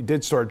this. But you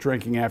did start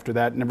drinking after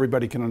that, and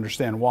everybody can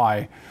understand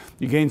why.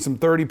 You gained some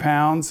 30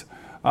 pounds.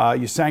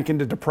 You sank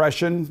into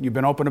depression. You've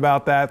been open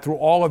about that. Through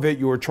all of it,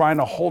 you were trying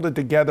to hold it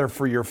together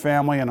for your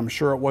family, and I'm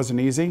sure it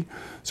wasn't easy.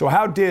 So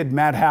how did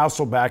Matt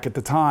Hasselbeck, at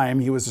the time,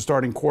 he was the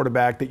starting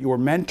quarterback that you were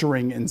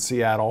mentoring in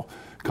Seattle,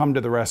 come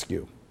to the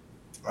rescue?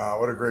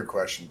 What a great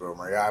question,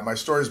 Boomer. Yeah, my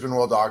story's been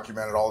well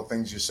documented. All the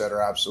things you said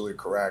are absolutely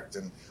correct.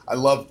 And I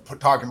love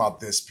talking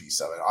about this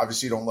piece of it.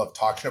 Obviously, you don't love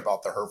talking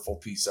about the hurtful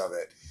piece of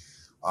it.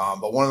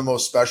 But one of the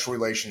most special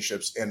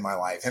relationships in my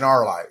life, in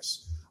our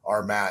lives,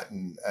 are Matt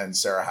and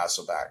Sarah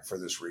Hasselbeck for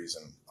this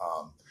reason.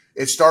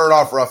 It started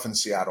off rough in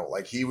Seattle.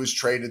 Like, he was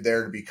traded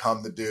there to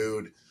become the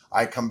dude.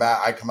 I come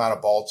out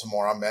of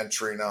Baltimore. I'm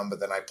mentoring him, but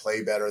then I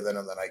play better than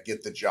him. Then I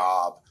get the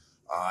job.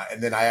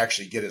 And then I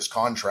actually get his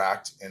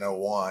contract in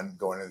 2001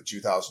 going into the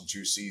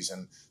 2002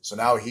 season. So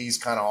now he's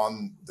kind of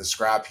on the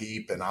scrap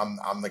heap and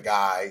I'm the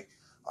guy.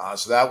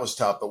 So that was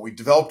tough, but we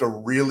developed a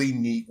really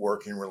neat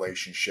working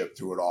relationship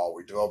through it all.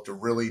 We developed a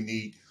really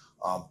neat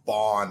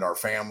bond. Our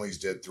families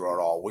did through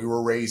it all. We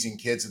were raising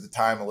kids at the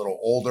time, a little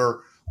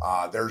older.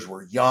 Theirs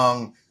were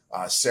young.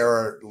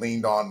 Sarah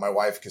leaned on my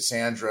wife,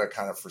 Cassandra,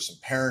 kind of for some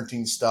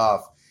parenting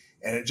stuff.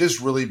 And it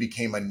just really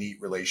became a neat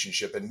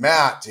relationship. And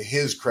Matt, to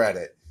his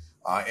credit,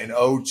 in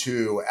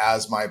 2002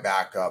 as my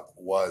backup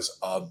was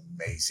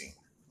amazing.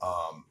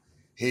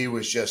 He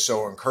was just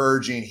so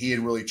encouraging. He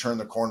had really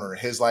turned the corner in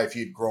his life. He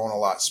had grown a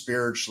lot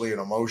spiritually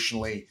and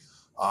emotionally.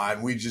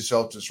 And we just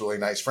developed this really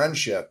nice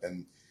friendship.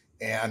 And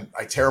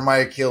I tear my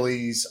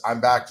Achilles.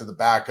 I'm back to the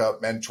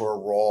backup mentor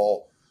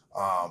role,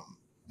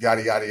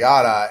 yada, yada,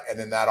 yada. And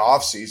in that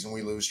offseason,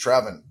 we lose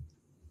Trevin.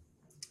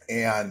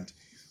 And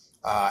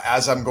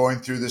as I'm going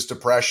through this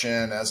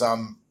depression, as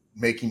I'm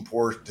making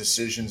poor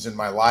decisions in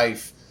my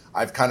life,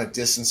 I've kind of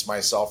distanced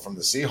myself from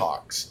the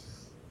Seahawks.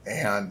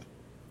 And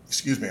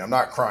excuse me, I'm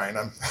not crying.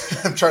 I'm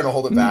trying to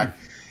hold it back.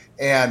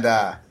 And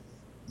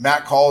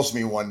Matt calls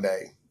me one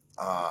day,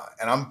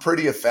 and I'm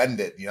pretty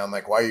offended. You know, I'm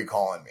like, why are you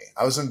calling me?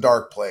 I was in a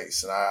dark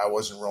place, and I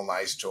wasn't real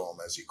nice to him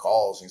as he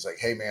calls. And he's like,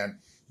 hey, man,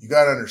 you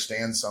got to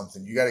understand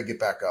something. You got to get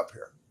back up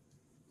here.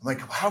 I'm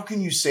like, how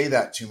can you say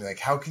that to me? Like,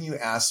 how can you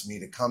ask me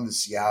to come to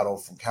Seattle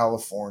from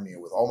California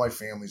with all my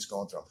family's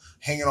going through? I'm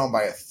hanging on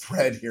by a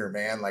thread here,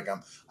 man. Like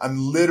I'm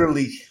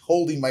literally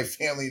holding my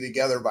family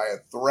together by a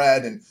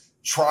thread and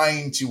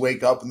trying to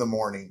wake up in the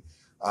morning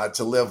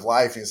to live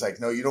life. And he's like,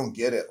 no, you don't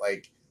get it.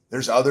 Like,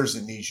 there's others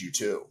that need you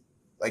too.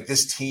 Like,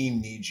 this team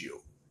needs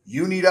you.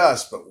 You need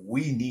us, but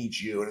we need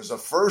you. And it was the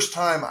first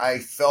time I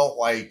felt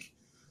like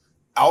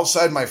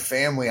outside my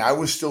family, I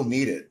was still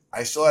needed.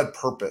 I still had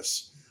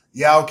purpose.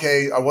 Yeah,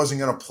 okay, I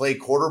wasn't going to play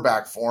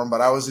quarterback for him,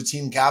 but I was a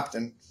team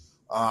captain.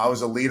 I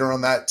was a leader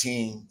on that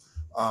team.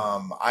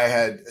 I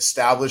had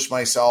established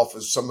myself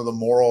as some of the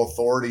moral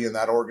authority in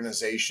that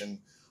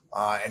organization.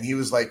 And he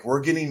was like,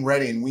 we're getting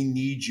ready and we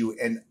need you.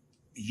 And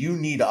you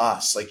need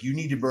us. Like, you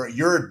need to be,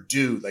 you're a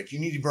dude. Like, you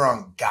need to be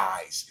around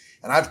guys.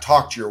 And I've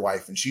talked to your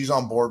wife and she's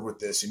on board with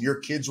this and your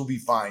kids will be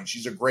fine.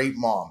 She's a great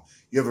mom.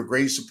 You have a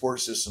great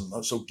support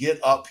system. So get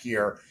up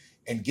here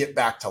and get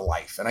back to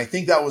life. And I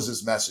think that was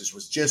his message,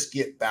 was just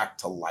get back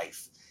to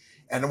life.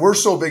 And we're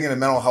so big into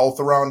mental health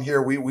around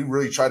here. We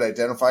really try to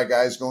identify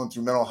guys going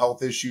through mental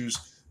health issues,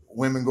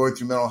 women going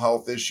through mental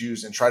health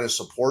issues, and try to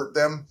support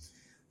them,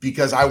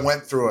 because I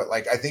went through it.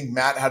 Like, I think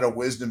Matt had a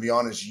wisdom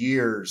beyond his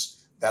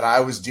years that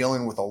I was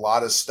dealing with a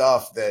lot of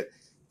stuff, that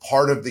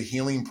part of the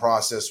healing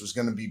process was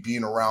going to be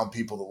being around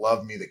people that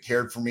loved me, that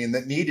cared for me, and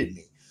that needed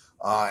me.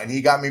 And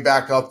he got me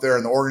back up there,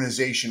 and the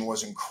organization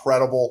was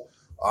incredible.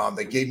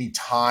 They gave me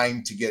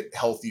time to get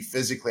healthy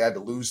physically. I had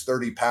to lose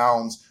 30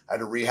 pounds. I had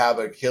to rehab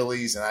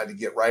Achilles, and I had to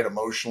get right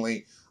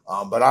emotionally.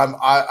 But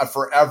I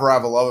forever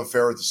have a love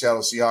affair with the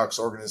Seattle Seahawks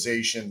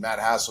organization, Matt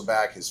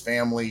Hasselbeck, his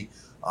family,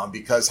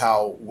 because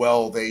how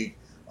well they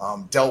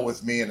dealt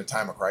with me in a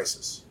time of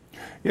crisis.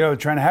 You know,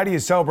 Trent, how do you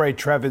celebrate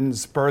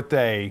Trevin's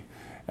birthday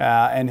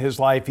and his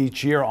life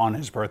each year on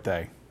his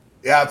birthday?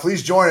 Yeah,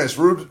 please join us.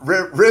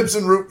 Ribs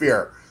and root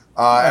beer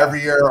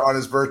every year on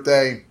his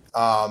birthday.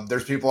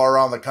 There's people all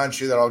around the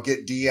country that I'll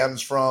get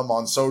DMs from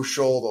on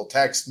social. They'll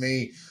text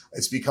me.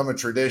 It's become a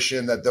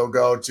tradition that they'll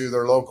go to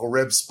their local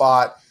rib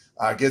spot,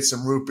 get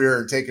some root beer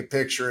and take a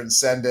picture and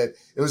send it.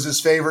 It was his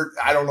favorite.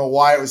 I don't know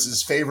why. It was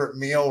his favorite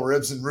meal,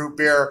 ribs and root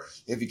beer.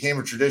 It became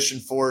a tradition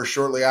for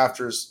shortly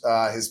after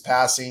his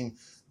passing.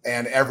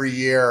 And every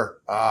year,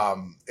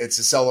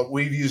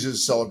 we've used it as a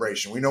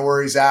celebration. We know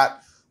where he's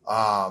at,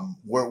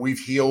 where we've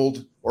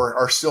healed or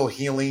are still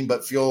healing,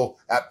 but feel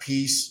at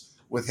peace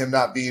with him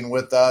not being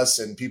with us,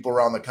 and people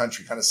around the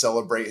country kind of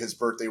celebrate his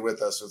birthday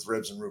with us with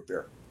ribs and root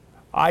beer.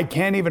 I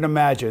can't even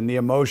imagine the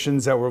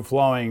emotions that were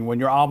flowing when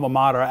your alma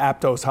mater,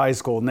 Aptos High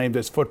School, named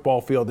its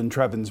football field in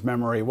Trevin's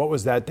memory. What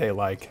was that day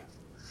like?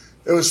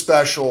 It was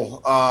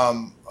special.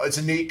 It's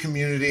a neat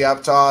community,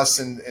 Aptos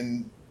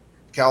in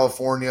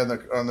California,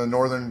 on the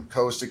northern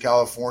coast of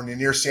California,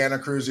 near Santa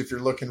Cruz. If you're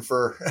looking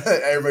for,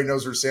 everybody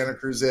knows where Santa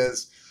Cruz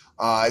is.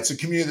 It's a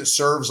community that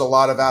serves a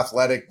lot of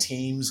athletic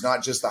teams,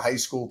 not just the high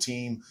school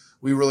team.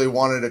 We really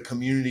wanted a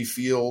community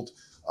field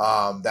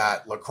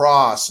that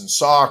lacrosse and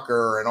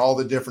soccer and all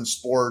the different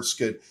sports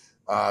could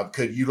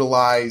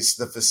utilize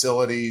the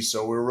facility.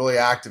 So we were really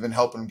active in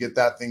helping get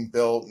that thing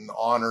built, and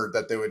honored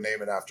that they would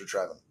name it after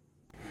Trevin.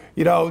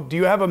 You know, do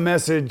you have a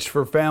message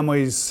for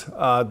families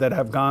that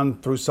have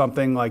gone through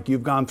something like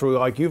you've gone through,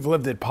 like you've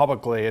lived it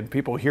publicly and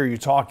people hear you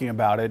talking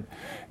about it,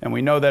 and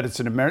we know that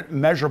it's an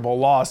immeasurable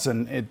loss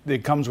and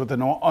it comes with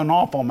an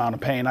awful amount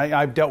of pain.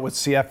 I've dealt with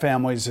CF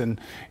families in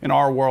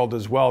our world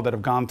as well that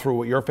have gone through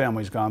what your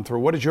family's gone through.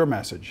 What is your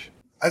message?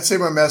 I'd say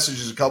my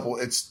message is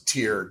it's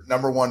tiered.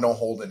 Number one, don't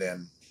hold it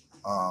in.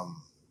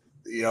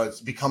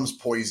 It becomes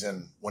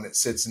poison when it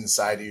sits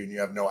inside of you and you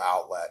have no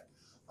outlet.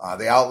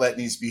 The outlet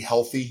needs to be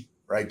healthy.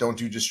 Right? Don't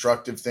do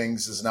destructive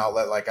things as an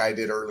outlet like I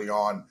did early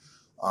on.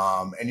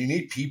 And you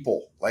need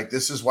people. Like,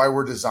 this is why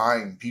we're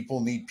designed. People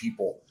need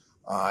people.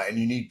 And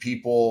you need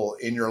people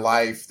in your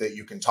life that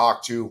you can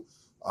talk to,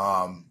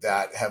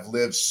 that have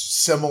lived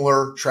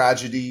similar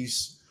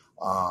tragedies,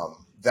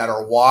 that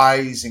are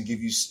wise and give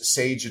you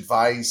sage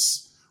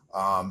advice,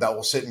 that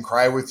will sit and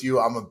cry with you.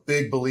 I'm a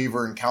big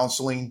believer in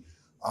counseling.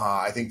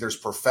 I think there's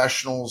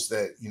professionals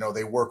that,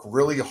 they work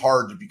really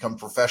hard to become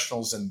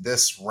professionals in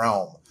this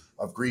realm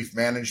of grief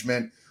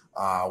management.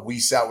 We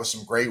sat with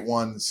some great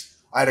ones.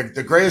 I had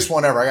the greatest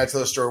one ever. I got to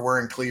tell the story.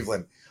 We're in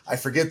Cleveland. I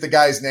forget the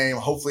guy's name.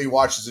 Hopefully he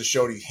watches the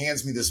show. He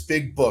hands me this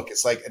big book.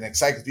 It's like an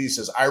encyclopedia. He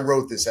says, I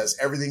wrote this, has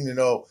everything to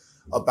know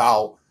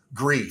about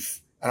grief.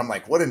 And I'm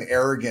like, what an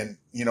arrogant,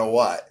 you know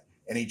what?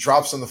 And he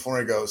drops on the floor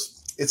and he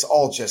goes, it's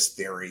all just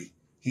theory.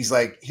 He's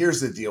like, here's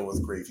the deal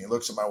with grief. And he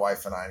looks at my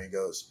wife and I and he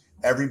goes,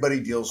 everybody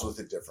deals with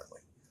it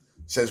differently.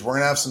 He says, we're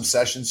going to have some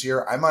sessions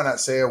here. I might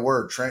not say a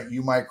word. Trent,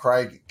 you might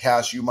cry.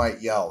 Cass, you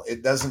might yell.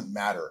 It doesn't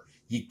matter.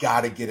 You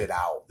got to get it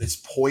out. This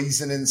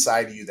poison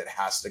inside of you that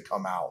has to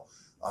come out.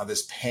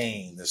 This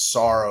pain, this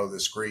sorrow,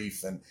 this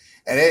grief. And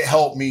it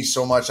helped me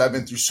so much. I've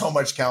been through so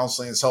much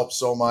counseling. It's helped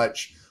so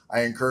much.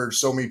 I encourage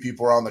so many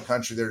people around the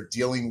country that are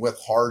dealing with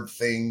hard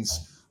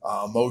things,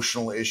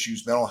 emotional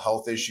issues, mental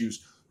health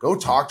issues. Go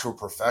talk to a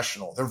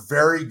professional. They're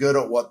very good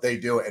at what they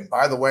do. And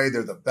by the way,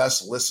 they're the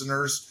best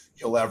listeners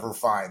you'll ever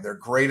find. They're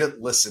great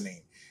at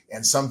listening.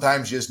 And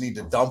sometimes you just need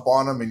to dump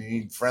on them and you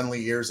need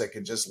friendly ears that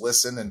can just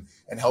listen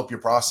and help you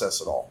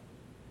process it all.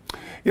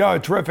 You know, a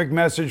terrific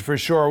message for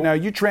sure. Now,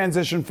 you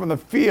transitioned from the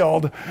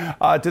field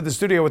to the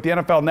studio with the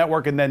NFL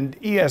Network and then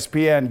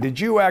ESPN. Did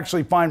you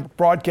actually find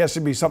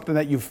broadcasting to be something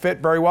that you fit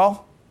very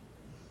well?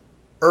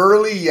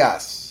 Early,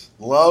 yes.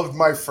 Loved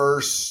my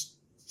first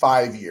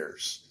 5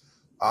 years.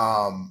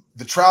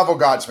 The travel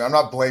got to me. I'm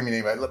not blaming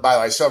anybody. By the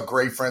way, I still have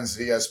great friends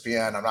at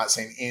ESPN. I'm not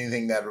saying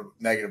anything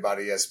negative about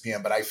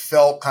ESPN, but I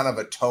felt kind of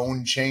a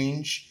tone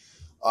change.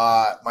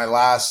 My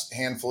last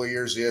handful of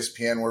years at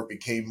ESPN where it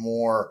became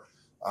more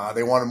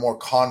they wanted more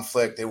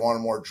conflict. They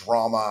wanted more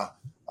drama.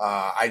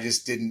 I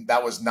just didn't.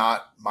 That was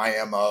not my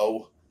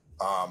MO.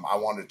 I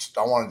wanted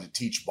to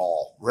teach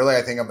ball. Really,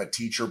 I think I'm a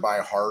teacher by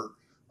heart,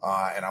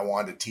 and I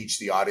wanted to teach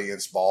the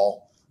audience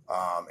ball.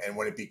 And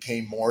when it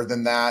became more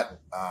than that,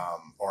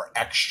 or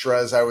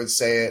extra, as I would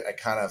say it, I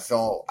kind of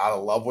fell out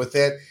of love with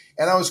it.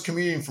 And I was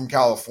commuting from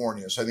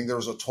California, so I think there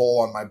was a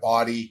toll on my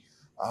body.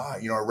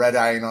 Red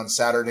eyeing on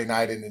Saturday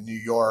night into New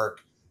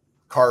York,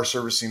 car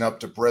servicing up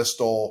to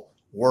Bristol,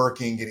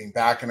 working, getting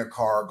back in a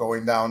car,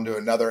 going down to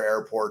another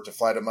airport to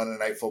fly to Monday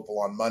Night Football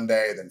on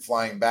Monday, then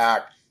flying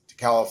back to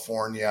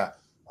California.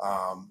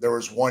 There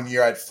was 1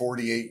 year I had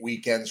 48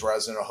 weekends where I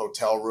was in a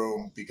hotel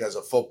room because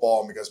of football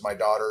and because my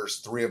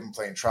daughters, 3 of them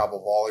playing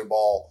travel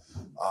volleyball.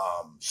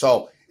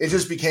 So it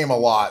just became a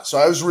lot. So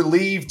I was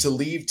relieved to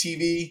leave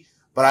TV,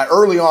 but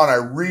early on, I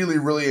really,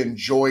 really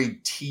enjoyed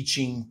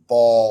teaching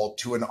ball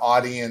to an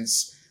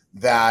audience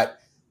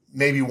that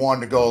maybe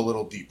wanted to go a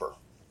little deeper.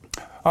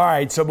 All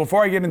right, so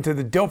before I get into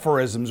the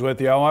Dilferisms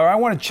with you, I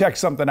want to check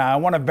something out. I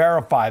want to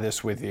verify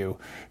this with you.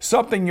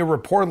 Something you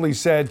reportedly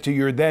said to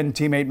your then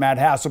teammate Matt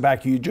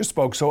Hasselbeck, who you just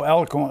spoke so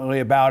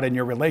eloquently about in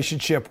your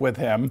relationship with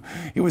him.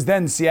 He was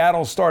then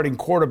Seattle's starting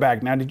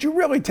quarterback. Now, did you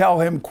really tell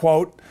him,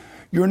 quote,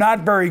 you're not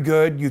very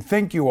good, you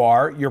think you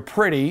are, you're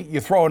pretty, you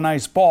throw a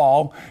nice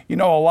ball, you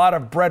know a lot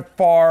of Brett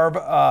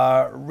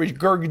Favre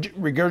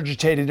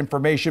regurgitated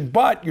information,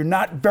 but you're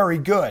not very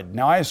good.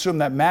 Now, I assume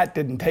that Matt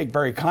didn't take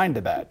very kind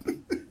to that.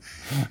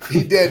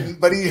 He didn't,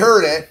 but he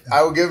heard it.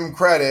 I will give him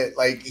credit.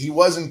 Like, he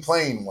wasn't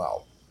playing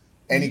well,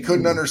 and he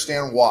couldn't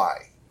understand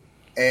why.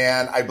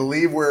 And I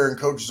believe we're in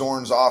Coach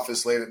Zorn's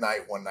office late at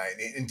night one night.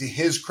 And to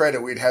his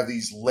credit, we'd have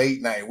these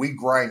late night. We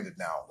grinded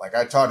now. Like,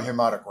 I taught him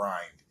how to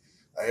grind.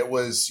 It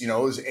was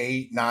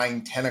 8,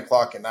 9, 10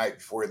 o'clock at night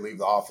before we'd leave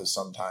the office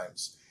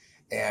sometimes.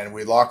 And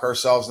we'd lock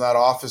ourselves in that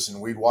office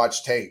and we'd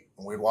watch tape.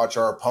 And we'd watch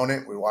our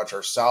opponent. We'd watch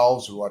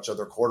ourselves. We'd watch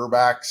other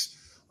quarterbacks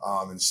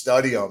and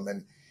study them.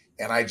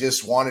 And I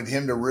just wanted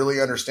him to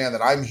really understand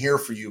that I'm here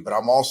for you, but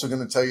I'm also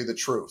going to tell you the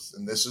truth.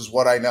 And this is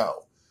what I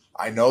know.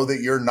 I know that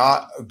you're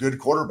not a good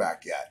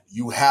quarterback yet.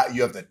 You have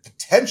the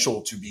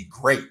potential to be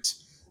great,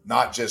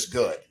 not just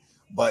good.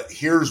 But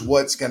here's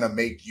what's going to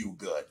make you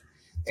good.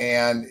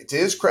 And to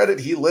his credit,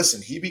 he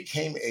listened. He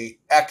became an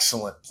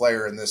excellent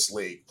player in this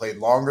league. Played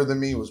longer than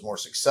me, was more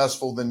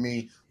successful than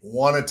me,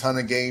 won a ton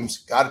of games,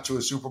 got it to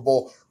a Super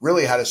Bowl,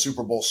 really had a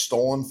Super Bowl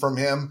stolen from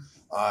him.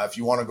 If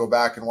you want to go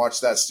back and watch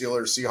that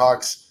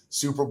Steelers-Seahawks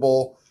Super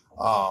Bowl.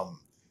 I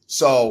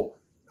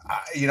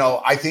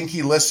think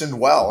he listened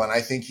well, and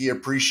I think he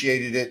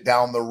appreciated it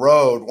down the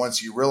road once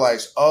he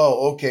realized,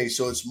 oh, okay,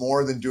 so it's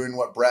more than doing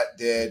what Brett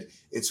did.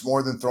 It's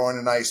more than throwing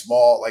a nice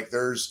ball. Like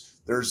there's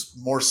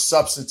more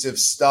substantive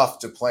stuff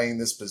to playing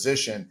this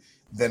position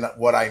than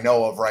what I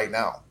know of right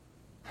now.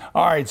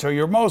 All right, so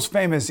your most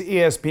famous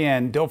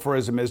ESPN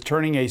Dilferism is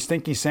turning a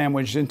stinky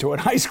sandwich into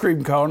an ice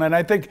cream cone, and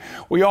I think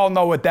we all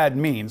know what that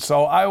means.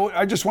 So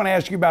I just want to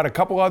ask you about a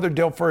couple other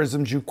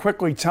Dilferisms. You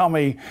quickly tell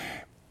me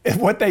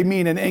what they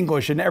mean in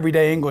English, in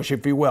everyday English,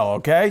 if you will,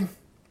 okay?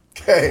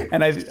 Okay. All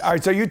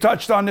right, so you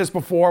touched on this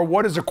before.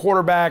 What is a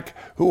quarterback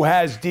who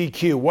has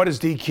DQ? What is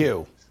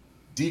DQ?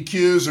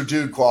 DQs are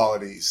dude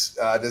qualities.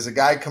 Does a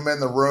guy come in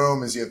the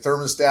room? Is he a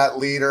thermostat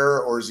leader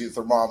or is he a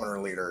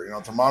thermometer leader?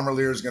 A thermometer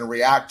leader is going to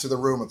react to the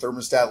room. A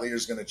thermostat leader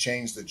is going to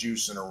change the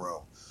juice in a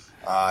room.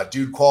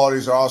 Dude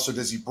qualities are also,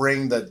 does he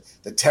bring the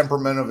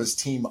temperament of his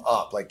team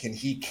up? Like, can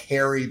he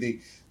carry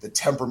the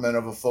temperament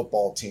of a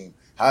football team?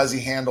 How does he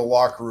handle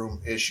locker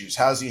room issues?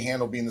 How does he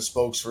handle being the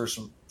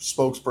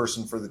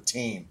spokesperson for the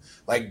team?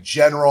 Like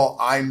general,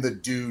 I'm the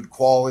dude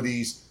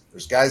qualities.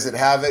 There's guys that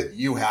have it.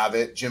 You have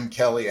it. Jim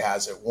Kelly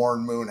has it.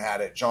 Warren Moon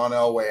had it. John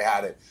Elway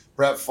had it.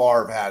 Brett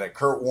Favre had it.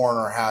 Kurt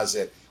Warner has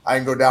it. I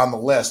can go down the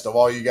list of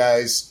all you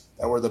guys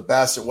that were the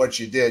best at what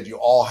you did. You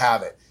all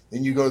have it.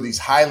 Then you go to these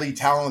highly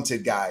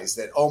talented guys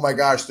that, oh my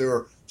gosh, they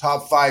were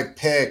top 5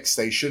 picks.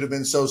 They should have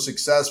been so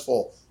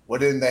successful. What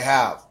didn't they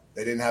have?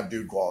 They didn't have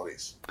dude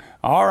qualities.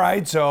 All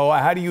right, so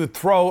how do you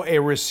throw a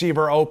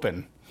receiver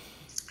open?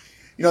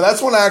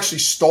 That's one I actually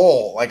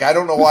stole. Like, I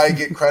don't know why I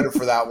get credit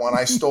for that one.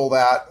 I stole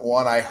that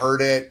one. I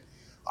heard it,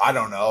 I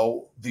don't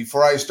know,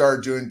 before I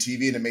started doing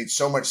TV, and it made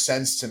so much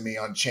sense to me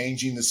on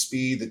changing the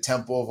speed, the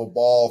tempo of a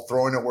ball,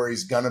 throwing it where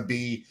he's going to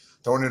be,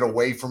 throwing it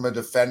away from a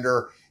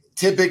defender.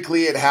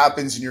 Typically, it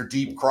happens in your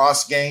deep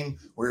cross game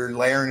where you're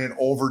layering it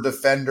over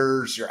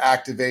defenders, you're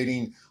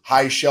activating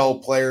high shell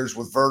players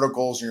with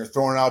verticals, and you're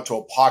throwing it out to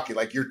a pocket.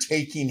 Like, you're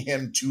taking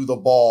him to the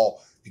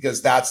ball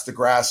because that's the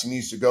grass he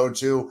needs to go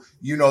to.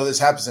 This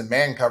happens in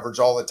man coverage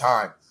all the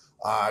time.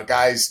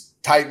 Guys,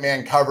 tight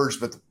man coverage,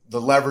 but the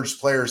leveraged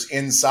player's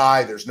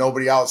inside. There's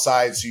nobody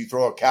outside, so you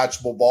throw a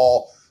catchable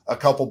ball, a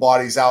couple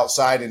bodies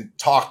outside, and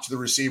talk to the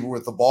receiver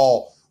with the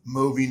ball,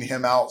 moving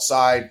him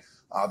outside.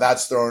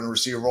 That's throwing a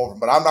receiver over.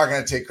 But I'm not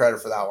going to take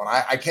credit for that one.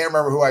 I can't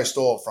remember who I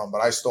stole it from, but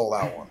I stole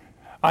that one.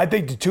 I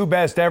think the 2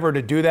 best ever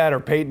to do that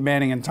are Peyton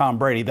Manning and Tom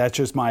Brady. That's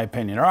just my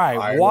opinion. All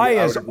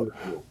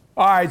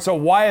right, so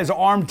why is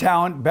arm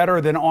talent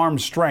better than arm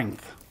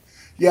strength?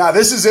 Yeah,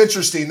 this is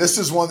interesting. This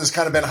is one that's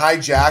kind of been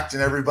hijacked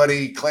and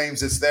everybody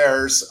claims it's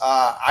theirs.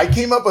 I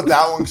came up with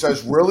that one because I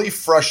was really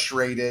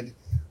frustrated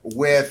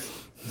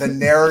with the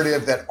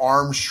narrative that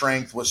arm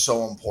strength was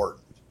so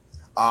important.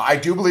 I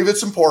do believe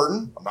it's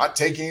important. I'm not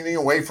taking anything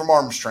away from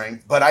arm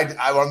strength, but I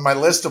on my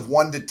list of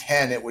 1 to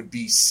 10, it would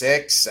be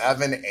 6,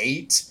 7,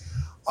 8.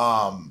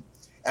 And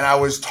I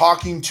was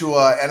talking to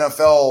an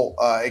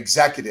NFL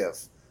executive,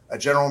 a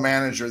general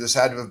manager. This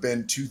had to have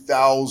been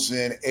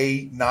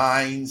 2008,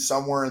 9,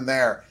 somewhere in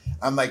there.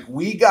 I'm like,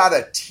 we got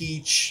to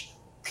teach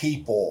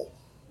people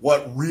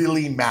what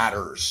really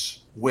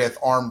matters with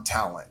arm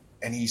talent.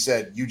 And he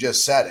said, you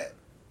just said it.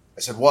 I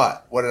said,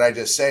 what? What did I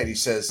just say? And he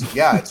says,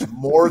 yeah, it's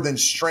more than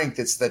strength.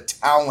 It's the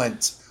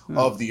talent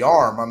of the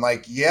arm. I'm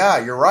like, yeah,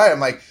 you're right. I'm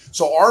like,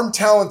 so arm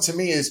talent to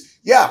me is,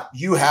 yeah,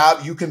 you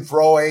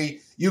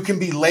can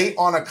be late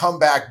on a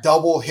comeback,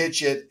 double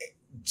hitch it,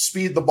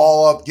 speed the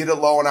ball up, get it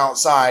low and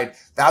outside.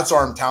 That's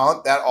arm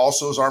talent. That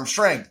also is arm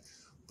strength.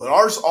 But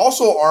ours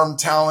also arm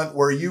talent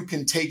where you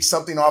can take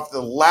something off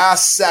the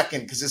last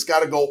second because it's got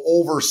to go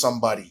over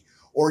somebody,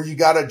 or you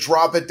got to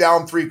drop it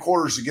down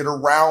 3/4 to get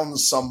around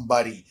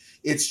somebody.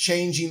 It's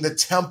changing the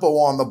tempo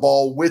on the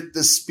ball with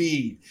the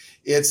speed.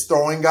 It's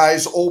throwing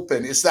guys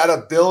open. It's that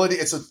ability.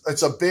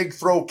 It's a big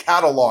throw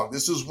catalog.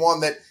 This is one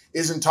that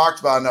isn't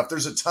talked about enough.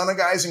 There's a ton of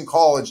guys in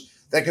college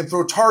that can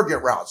throw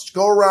target routes.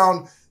 Go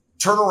around,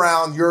 turn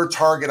around, you're a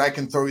target, I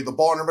can throw you the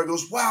ball. And everybody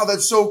goes, wow,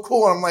 that's so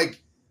cool. And I'm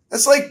like,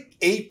 that's like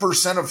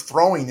 8% of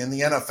throwing in the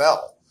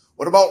NFL.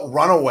 What about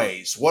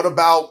runaways? What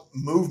about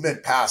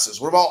movement passes?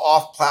 What about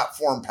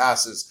off-platform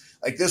passes?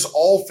 Like, this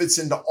all fits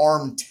into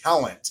arm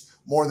talent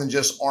more than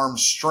just arm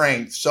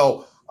strength.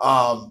 So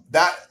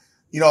that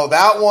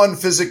one,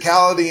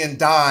 physicality and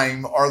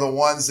dime are the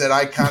ones that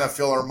I kind of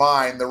feel are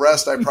mine. The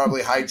rest I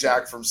probably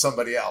hijacked from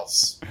somebody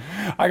else.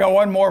 I got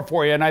one more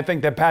for you, and I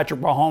think that Patrick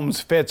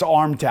Mahomes fits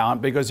arm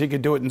talent because he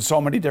can do it in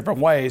so many different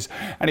ways.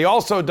 And he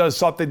also does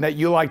something that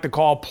you like to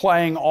call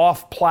playing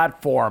off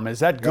platform. Is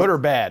that good or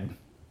bad?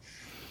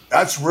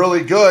 That's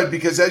really good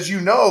because, as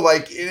you know,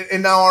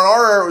 and now in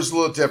our era it was a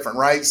little different,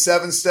 right?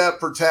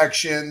 7-step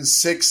protection,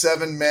 6,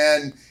 7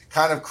 men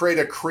kind of create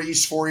a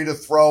crease for you to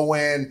throw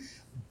in.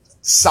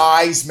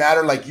 Size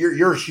matter. Like,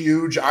 you're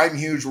huge. I'm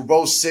huge. We're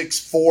both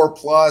 6'4"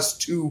 plus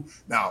 2.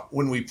 Now,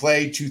 when we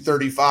play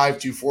 235,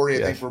 240,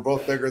 I think we're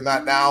both bigger than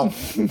that now.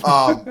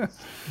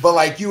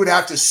 But you would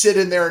have to sit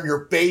in there and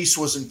your base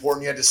was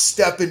important. You had to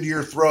step into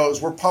your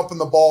throws. We're pumping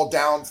the ball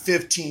down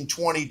 15,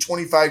 20,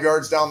 25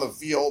 yards down the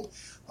field.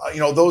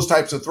 Those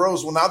types of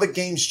throws. Well, now the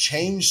game's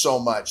changed so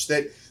much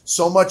that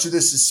so much of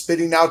this is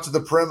spitting out to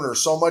the perimeter.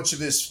 So much of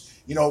this,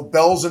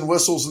 bells and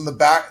whistles in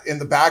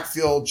the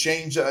backfield,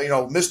 change,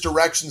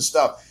 misdirection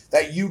stuff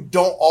that you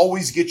don't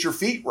always get your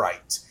feet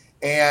right.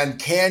 And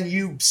can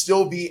you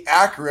still be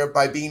accurate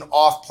by being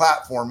off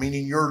platform,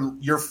 meaning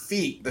your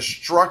feet, the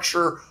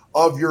structure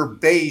of your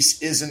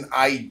base isn't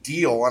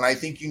ideal. And I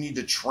think you need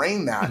to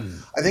train that.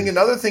 I think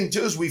another thing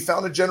too is we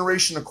found a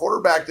generation of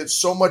quarterback that's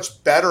so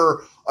much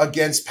better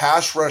against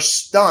pass rush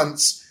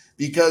stunts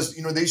because,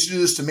 they used to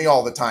do this to me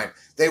all the time.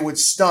 They would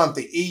stunt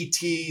the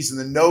ETs and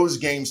the nose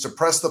games to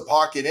press the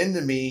pocket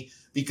into me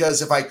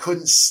because if I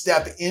couldn't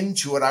step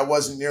into it, I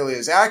wasn't nearly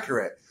as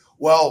accurate.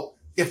 Well,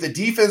 if the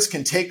defense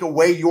can take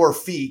away your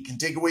feet, can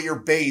take away your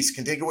base,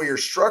 can take away your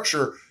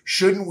structure,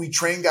 shouldn't we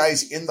train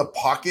guys in the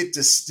pocket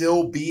to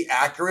still be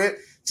accurate,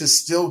 to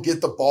still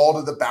get the ball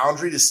to the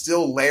boundary, to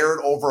still layer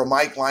it over a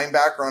Mike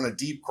linebacker on a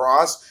deep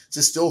cross,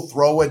 to still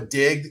throw a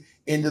dig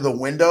into the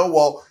window?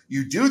 Well,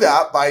 you do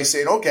that by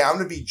saying, okay, I'm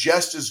going to be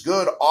just as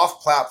good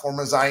off platform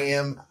as I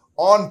am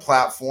on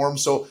platform.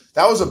 So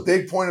that was a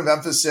big point of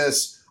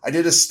emphasis I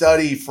did a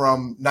study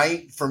from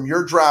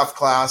your draft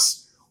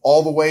class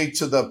all the way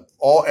to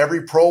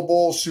every Pro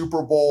Bowl,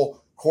 Super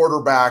Bowl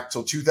quarterback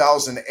till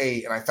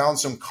 2008. And I found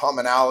some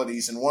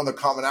commonalities. And one of the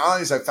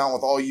commonalities I found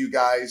with all you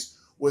guys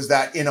was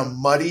that in a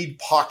muddied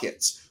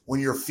pockets, when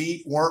your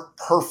feet weren't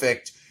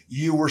perfect,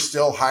 you were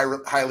still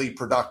highly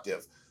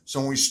productive. So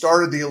when we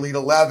started the Elite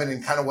 11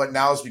 and kind of what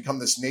now has become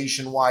this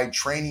nationwide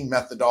training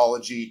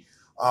methodology,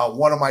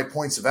 one of my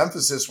points of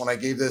emphasis when I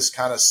gave this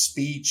kind of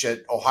speech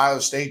at Ohio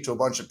State to a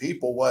bunch of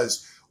people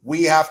was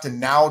we have to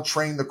now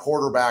train the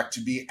quarterback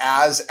to be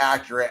as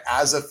accurate,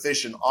 as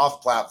efficient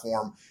off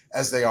platform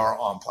as they are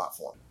on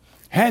platform.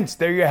 Hence,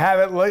 there you have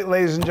it,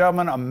 ladies and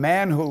gentlemen, a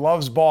man who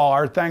loves ball.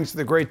 Our thanks to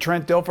the great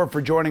Trent Dilfer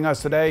for joining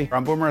us today.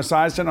 I'm Boomer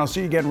Esiason. I'll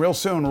see you again real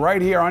soon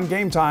right here on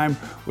Game Time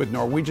with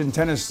Norwegian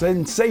tennis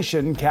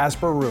sensation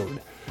Casper Ruud.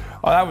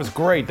 Oh, that was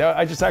great.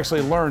 I just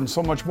actually learned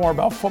so much more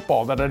about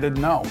football that I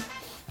didn't know.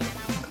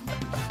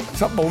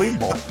 It's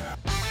unbelievable.